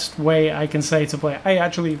the best way I can say to play it. I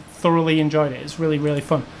actually thoroughly enjoyed it. It's really, really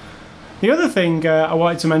fun. The other thing I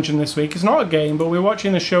wanted to mention this week is not a game, but we're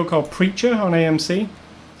watching a show called Preacher on AMC.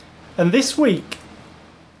 And this week,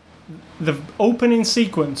 the opening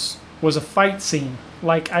sequence was a fight scene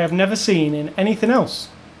like I have never seen in anything else.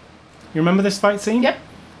 You remember this fight scene? Yep.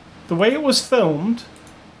 The way it was filmed,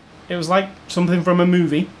 it was like something from a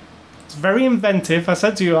movie. It's very inventive. I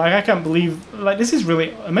said to you, like, I can't believe, like, this is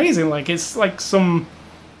really amazing. Like, it's like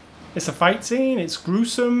it's a fight scene. It's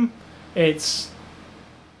gruesome. It's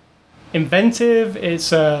inventive.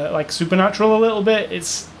 It's like supernatural a little bit.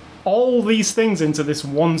 It's all these things into this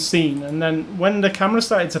one scene. And then when the camera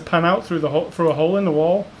started to pan out through a hole in the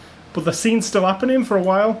wall, but the scene's still happening for a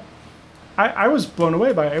while, I was blown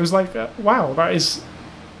away by it. It was like, wow,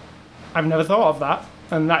 I've never thought of that,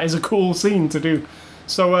 and that is a cool scene to do.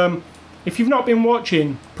 So if you've not been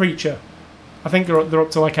watching Preacher, I think they're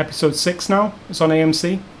up to like episode 6 now. It's on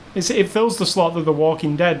AMC. It fills the slot that The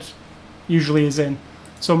Walking Dead usually is in.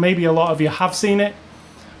 So maybe a lot of you have seen it.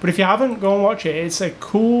 But if you haven't, go and watch it. It's a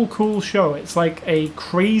cool show. It's like a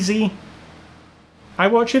crazy... I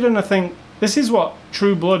watch it and I think, this is what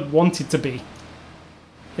True Blood wanted to be.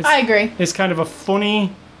 I agree. It's kind of a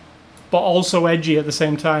funny, but also edgy at the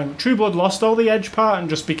same time. True Blood lost all the edge part and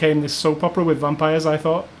just became this soap opera with vampires, I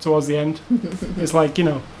thought, towards the end. It's like,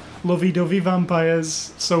 lovey-dovey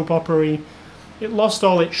vampires, soap opera-y. It lost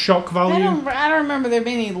all its shock value. I don't remember there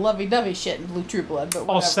being any lovey-dovey shit in Blue True Blood, but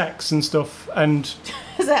whatever. Or sex and stuff. And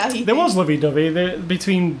Is that how you there think? was lovey-dovey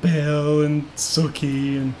between Bill and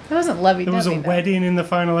Sookie. And It wasn't lovey-dovey, there was a though. wedding in the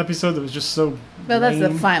final episode that was just so But that's the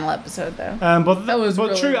lame. final episode, though. But That was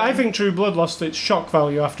really I lame. think True Blood lost its shock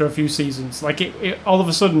value after a few seasons. Like it all of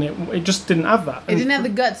a sudden it just didn't have that. It didn't have the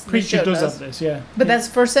guts. Preacher the show does have this, yeah. But that's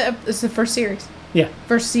it's the first series, Yeah.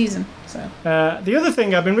 first season. So The other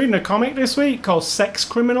thing, I've been reading a comic this week called Sex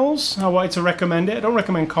Criminals. I wanted to recommend it. I don't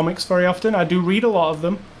recommend comics very often. I do read a lot of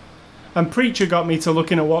them. And Preacher got me to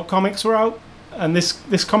looking at what comics were out. And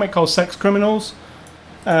this comic called Sex Criminals,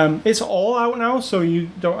 it's all out now, so you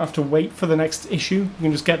don't have to wait for the next issue. You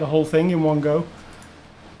can just get the whole thing in one go.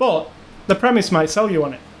 But the premise might sell you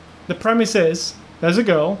on it. The premise is, there's a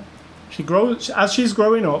girl. As she's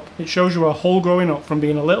growing up, it shows you her whole growing up from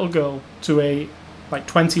being a little girl to a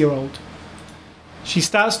 20-year-old.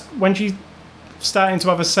 When she's starting to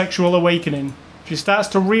have a sexual awakening, she starts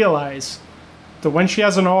to realize that when she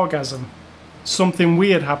has an orgasm, something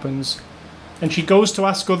weird happens. And she goes to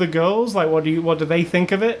ask other girls, like, what do they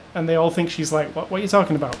think of it? And they all think she's like, what are you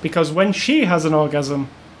talking about? Because when she has an orgasm,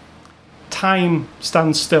 time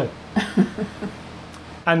stands still.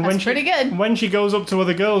 And That's pretty good. When she goes up to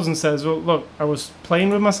other girls and says, well, look, I was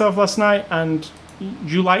playing with myself last night, and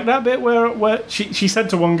do you like that bit where she said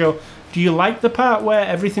to one girl, do you like the part where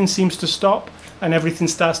everything seems to stop and everything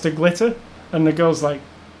starts to glitter? And the girl's like,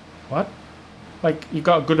 what? Like, you've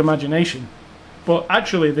got a good imagination. But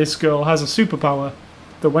actually, this girl has a superpower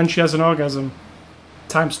that when she has an orgasm,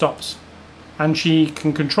 time stops. And she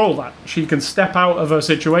can control that. She can step out of her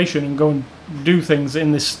situation and go and do things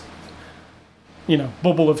in this,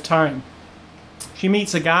 bubble of time. She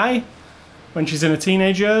meets a guy when she's in her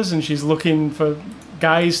teenage years, and she's looking for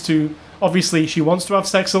guys to... Obviously, she wants to have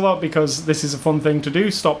sex a lot because this is a fun thing to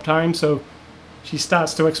do, stop time, so she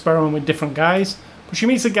starts to experiment with different guys. But she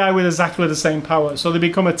meets a guy with exactly the same power, so they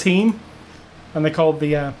become a team, and they're called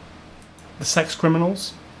the Sex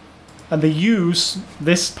Criminals. And they use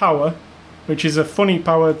this power, which is a funny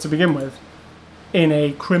power to begin with, in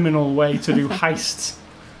a criminal way to do heists.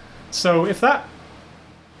 So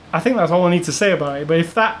I think that's all I need to say about it, but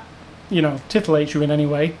if that, titillates you in any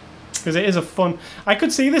way, because it is a fun... I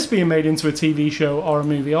could see this being made into a TV show or a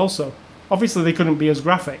movie also. Obviously, they couldn't be as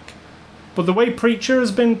graphic. But the way Preacher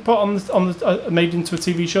has been put made into a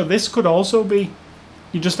TV show, this could also be...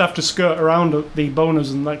 You just have to skirt around the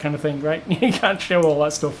boners and that kind of thing, right? You can't show all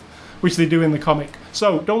that stuff, which they do in the comic.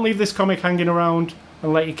 So don't leave this comic hanging around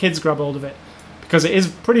and let your kids grab hold of it, because it is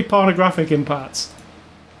pretty pornographic in parts.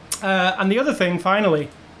 And the other thing, finally,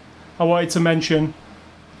 I wanted to mention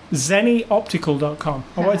ZennyOptical.com.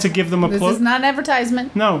 I wanted to give them a plug. This is not an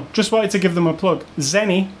advertisement. No, just wanted to give them a plug.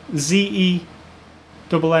 Zenni, Zenni,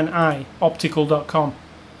 Optical.com.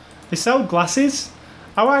 They sell glasses.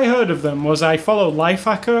 How I heard of them was I follow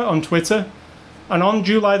Lifehacker on Twitter, and on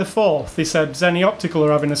July the 4th, they said Zenni Optical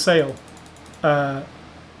are having a sale.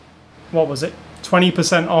 What was it?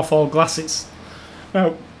 20% off all glasses.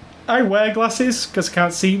 Now, I wear glasses because I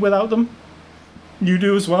can't see without them. You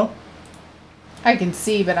do as well? I can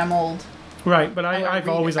see, but I'm old. Right, but I I've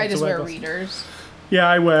always had I to just wear wear glasses. readers. Yeah,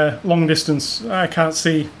 I wear long distance. I can't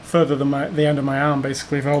see further than the end of my arm,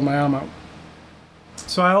 basically, if I hold my arm out.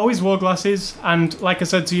 So I always wore glasses, and like I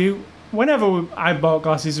said to you, whenever I bought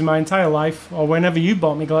glasses in my entire life, or whenever you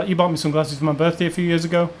bought me some glasses for my birthday a few years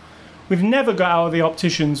ago, we've never got out of the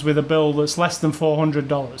opticians with a bill that's less than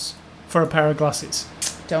 $400 for a pair of glasses.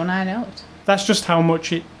 Don't I know it? That's just how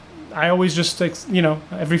much it... I always just,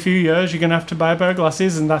 every few years you're going to have to buy a pair of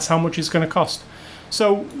glasses, and that's how much it's going to cost.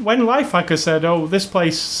 So when Lifehacker said, oh, this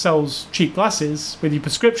place sells cheap glasses with your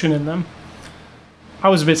prescription in them, I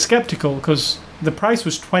was a bit skeptical because the price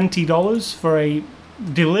was $20 for a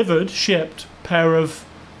delivered, shipped pair of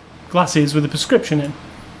glasses with a prescription in.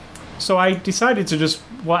 So I decided to just,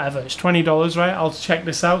 whatever, it's $20, right? I'll check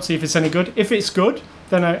this out, see if it's any good. If it's good,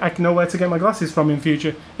 then I can know where to get my glasses from in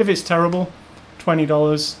future. If it's terrible,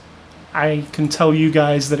 $20, I can tell you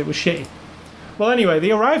guys that it was shitty. Well, anyway,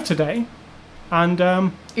 they arrived today, and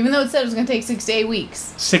Even though it said it was going to take 6 to 8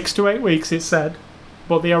 weeks. 6 to 8 weeks, it said,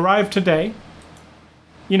 but they arrived today.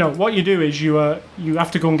 You know, what you do is you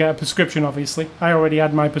have to go and get a prescription, obviously. I already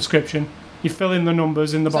had my prescription. You fill in the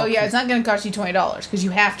numbers in the box. So yeah, it's not going to cost you $20 because you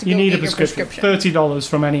have to You go need get a your prescription. $30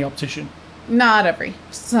 from any optician. Not every.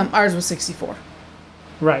 Ours was $64.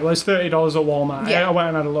 Right, well, it's $30 at Walmart. Yeah. I went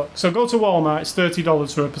and had a look. So go to Walmart, it's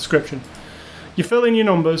 $30 for a prescription. You fill in your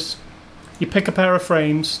numbers, you pick a pair of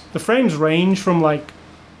frames. The frames range from like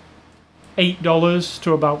 $8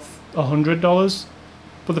 to about $100.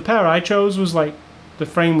 But the pair I chose was like, the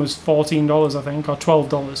frame was $14, I think, or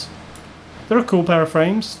 $12. They're a cool pair of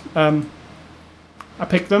frames. I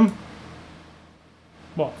picked them.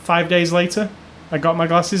 5 days later? I got my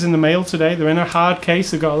glasses in the mail today. They're in a hard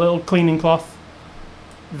case. They've got a little cleaning cloth.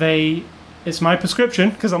 It's my prescription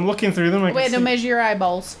because I'm looking through them. We had to measure your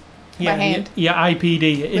eyeballs by hand. Yeah,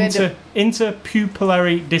 IPD,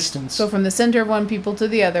 interpupillary distance. So from the center of one pupil to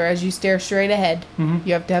the other, as you stare straight ahead,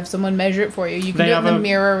 you have to have someone measure it for you. You can They do it in have the a-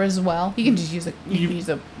 mirror as well. You can just use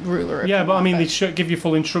a ruler. If Yeah, you but I want, mean, they should give you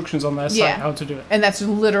full instructions on their site Yeah. how to do it. and that's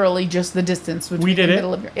literally just the distance between We did the it.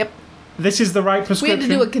 middle of your. Yep. This is the right We prescription. had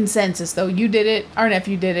to do a consensus though. You did it, our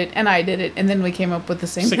nephew did it, and I did it, and then we came up with the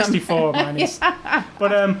same 64 number. minus.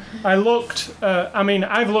 But I looked,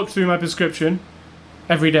 I've looked through my prescription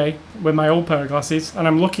every day with my old pair of glasses, and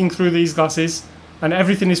I'm looking through these glasses, and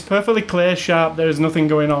everything is perfectly clear, sharp, there is nothing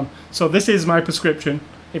going on. So this is my prescription.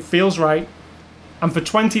 It feels right. And for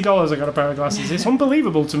 $20 I got a pair of glasses. It's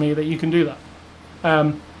unbelievable to me that you can do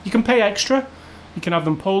that. You can pay extra. You can have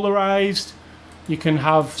them polarized. You can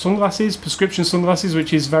have sunglasses, prescription sunglasses,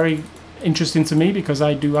 which is very interesting to me because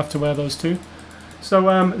I do have to wear those too. So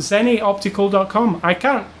ZeniOptical.com. I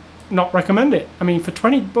can't not recommend it. I mean, for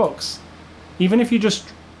 $20, even if you just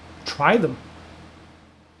try them.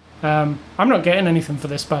 I'm not getting anything for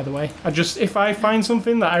this, by the way. If I find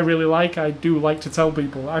something that I really like, I do like to tell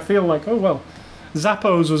people. I feel like, oh well.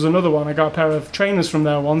 Zappos was another one. I got a pair of trainers from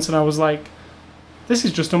there once, and I was like, this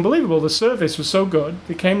is just unbelievable. The service was so good.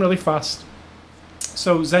 They came really fast.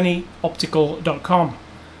 So ZeniOptical.com.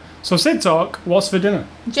 So Sid Talk, what's for dinner?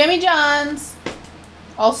 Jimmy John's.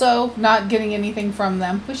 Also, not getting anything from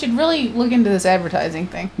them. We should really look into this advertising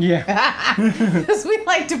thing. Yeah. Because we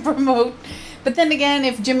like to promote. But then again,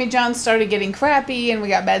 if Jimmy John's started getting crappy and we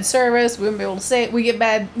got bad service, we wouldn't be able to say it. We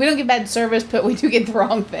don't get bad service, but we do get the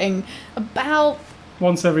wrong thing about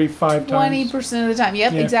Once every 5 times. 20% of the time.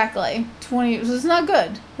 Yep, Yeah. exactly. 20. So it's not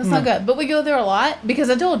good. That's not good. But we go there a lot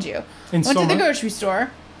because I told you. In Went to the summer. grocery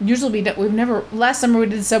store. Usually last summer we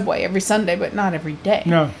did Subway every Sunday, but not every day.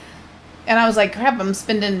 No. And I was like, crap, I'm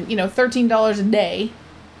spending, $13 a day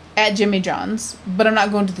at Jimmy John's, but I'm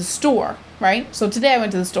not going to the store, right? So today I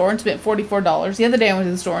went to the store and spent $44. The other day I went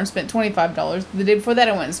to the store and spent $25. The day before that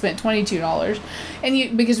I went and spent $22.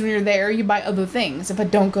 And because when you're there, you buy other things. If I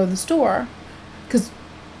don't go to the store, because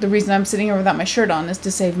the reason I'm sitting here without my shirt on is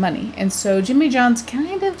to save money. And so Jimmy John's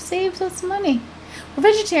kind of saves us money. We're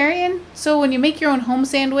vegetarian, so when you make your own home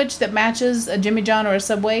sandwich that matches a Jimmy John or a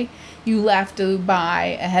Subway, you have to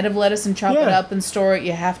buy a head of lettuce and chop it Yeah. up and store it.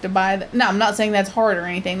 You have to buy no, I'm not saying that's hard or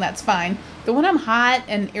anything. That's fine. But when I'm hot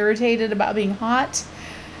and irritated about being hot,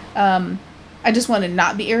 I just want to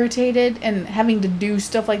not be irritated and having to do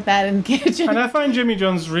stuff like that in the kitchen. And I find Jimmy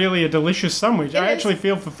John's really a delicious sandwich. I is. actually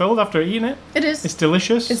feel fulfilled after eating it. It is. It's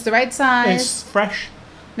delicious. It's the right size. It's fresh.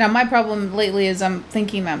 Now, my problem lately is I'm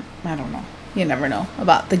thinking I don't know. You never know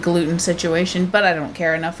about the gluten situation, but I don't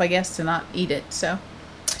care enough, I guess, to not eat it, so.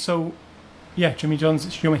 So, yeah, Jimmy John's,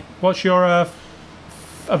 it's yummy. What's your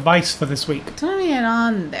advice for this week? Don't have anything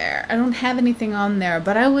on there. I don't have anything on there,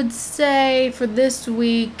 but I would say for this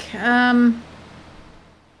week,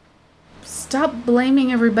 stop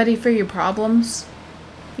blaming everybody for your problems.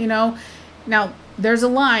 You know? Now, there's a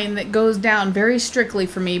line that goes down very strictly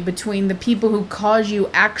for me between the people who cause you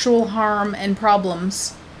actual harm and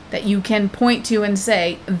problems that you can point to and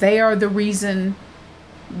say, they are the reason,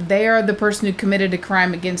 they are the person who committed a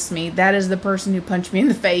crime against me. That is the person who punched me in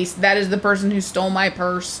the face. That is the person who stole my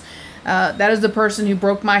purse. That is the person who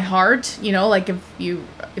broke my heart. You know, like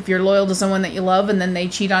if you're loyal to someone that you love and then they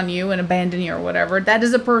cheat on you and abandon you or whatever, that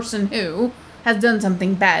is a person who has done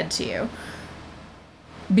something bad to you.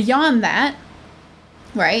 Beyond that,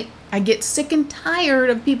 right, I get sick and tired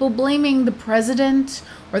of people blaming the president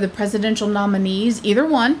or the presidential nominees, either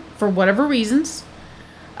one, for whatever reasons.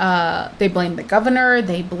 They blame the governor,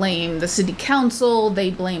 they blame the city council, they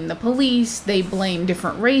blame the police, they blame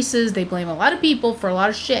different races, they blame a lot of people for a lot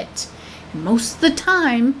of shit. And most of the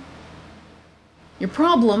time, your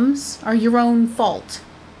problems are your own fault.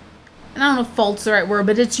 And I don't know if fault's the right word,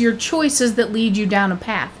 but it's your choices that lead you down a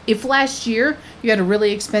path. If last year you had a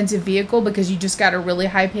really expensive vehicle because you just got a really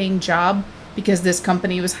high-paying job because this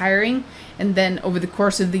company was hiring, and then over the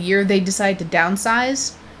course of the year they decide to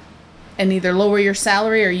downsize and either lower your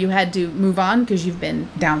salary or you had to move on because you've been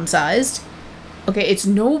downsized. Okay, it's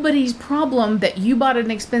nobody's problem that you bought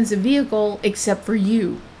an expensive vehicle except for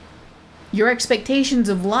you. Your expectations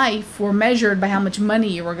of life were measured by how much money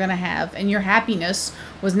you were going to have, and your happiness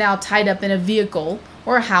was now tied up in a vehicle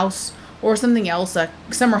or a house or something else, a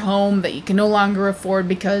summer home that you can no longer afford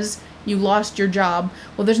because you lost your job.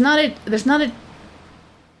 Well, there's not a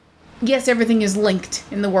yes, everything is linked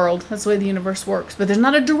in the world. That's the way the universe works. But there's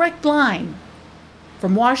not a direct line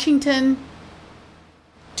from Washington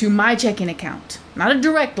to my checking account. Not a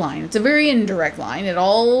direct line. It's a very indirect line. It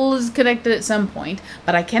all is connected at some point.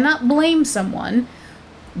 But I cannot blame someone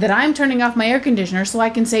that I'm turning off my air conditioner so I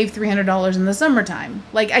can save $300 in the summertime.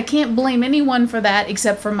 Like, I can't blame anyone for that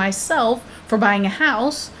except for myself for buying a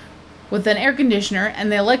house with an air conditioner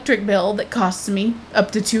and the electric bill that costs me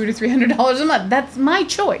up to $200 to $300 a month. That's my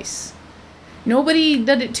choice. Nobody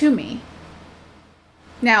did it to me.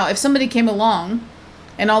 Now, if somebody came along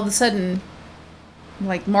and all of a sudden,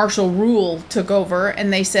 like, martial rule took over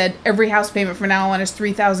and they said every house payment from now on is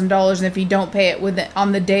 $3,000, and if you don't pay it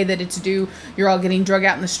on the day that it's due, you're all getting drug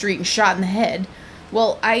out in the street and shot in the head.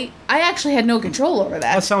 Well, I actually had no control over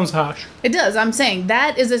that. That sounds harsh. It does. I'm saying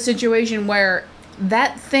that is a situation where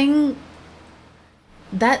that thing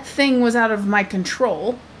was out of my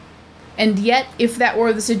control. And yet, if that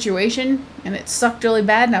were the situation, and it sucked really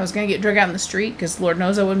bad, and I was going to get drug out in the street, because Lord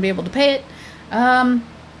knows I wouldn't be able to pay it,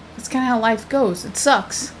 that's kind of how life goes. It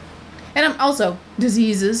sucks. And I'm also,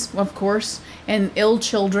 diseases, of course, and ill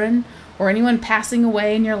children, or anyone passing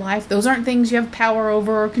away in your life, those aren't things you have power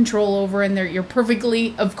over or control over, and you're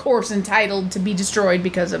perfectly, of course, entitled to be destroyed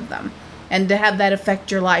because of them, and to have that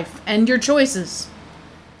affect your life, and your choices.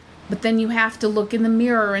 But then you have to look in the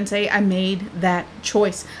mirror and say, I made that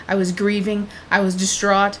choice. I was grieving. I was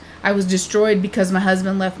distraught. I was destroyed because my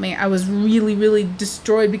husband left me. I was really, really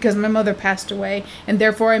destroyed because my mother passed away. And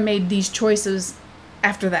therefore I made these choices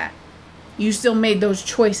after that. You still made those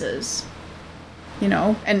choices. You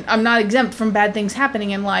know? And I'm not exempt from bad things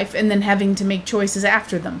happening in life and then having to make choices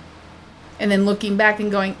after them. And then looking back and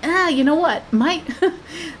going, you know what? My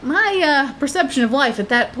perception of life at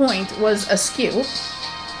that point was askew.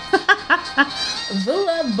 The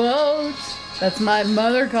Love Boat. That's my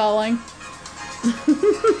mother calling.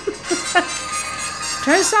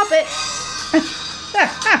 Try to stop it.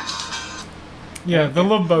 Yeah, the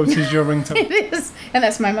Love Boat is your ringtone. It is. And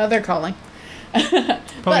that's my mother calling.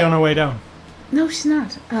 Probably on her way down. No, she's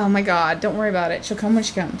not. Oh my God. Don't worry about it. She'll come when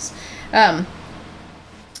she comes. But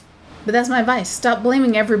that's my advice. Stop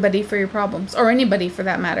blaming everybody for your problems. Or anybody for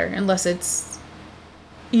that matter. Unless it's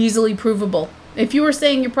easily provable. If you were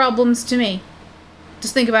saying your problems to me,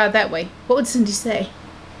 just think about it that way. What would Cindy say?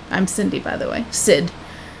 I'm Cindy, by the way. Sid.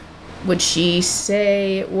 Would she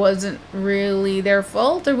say it wasn't really their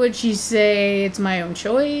fault? Or would she say it's my own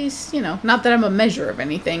choice? You know, not that I'm a measure of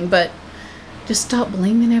anything, but just stop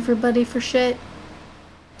blaming everybody for shit.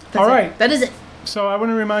 All right. That is it. So I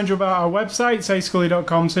want to remind you about our website,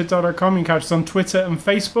 sayscully.com, sid.com. You can catch us on Twitter and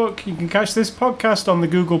Facebook. You can catch this podcast on the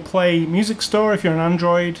Google Play Music Store if you're an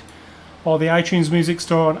Android, or the iTunes Music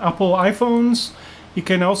Store on Apple iPhones. You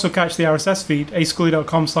can also catch the RSS feed,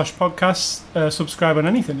 ascully.com/podcasts, subscribe on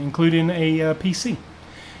anything, including a PC.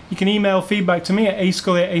 You can email feedback to me at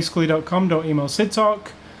ascully@ascully.com, don't email Sid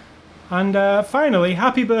Talk. And finally,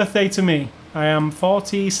 happy birthday to me. I am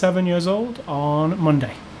 47 years old on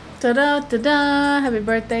Monday. Ta-da, happy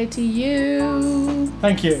birthday to you.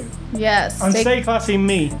 Thank you. Yes. And stay classy,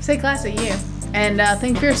 me. Stay classy, you. And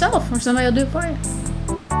think for yourself, or somebody will do it for you.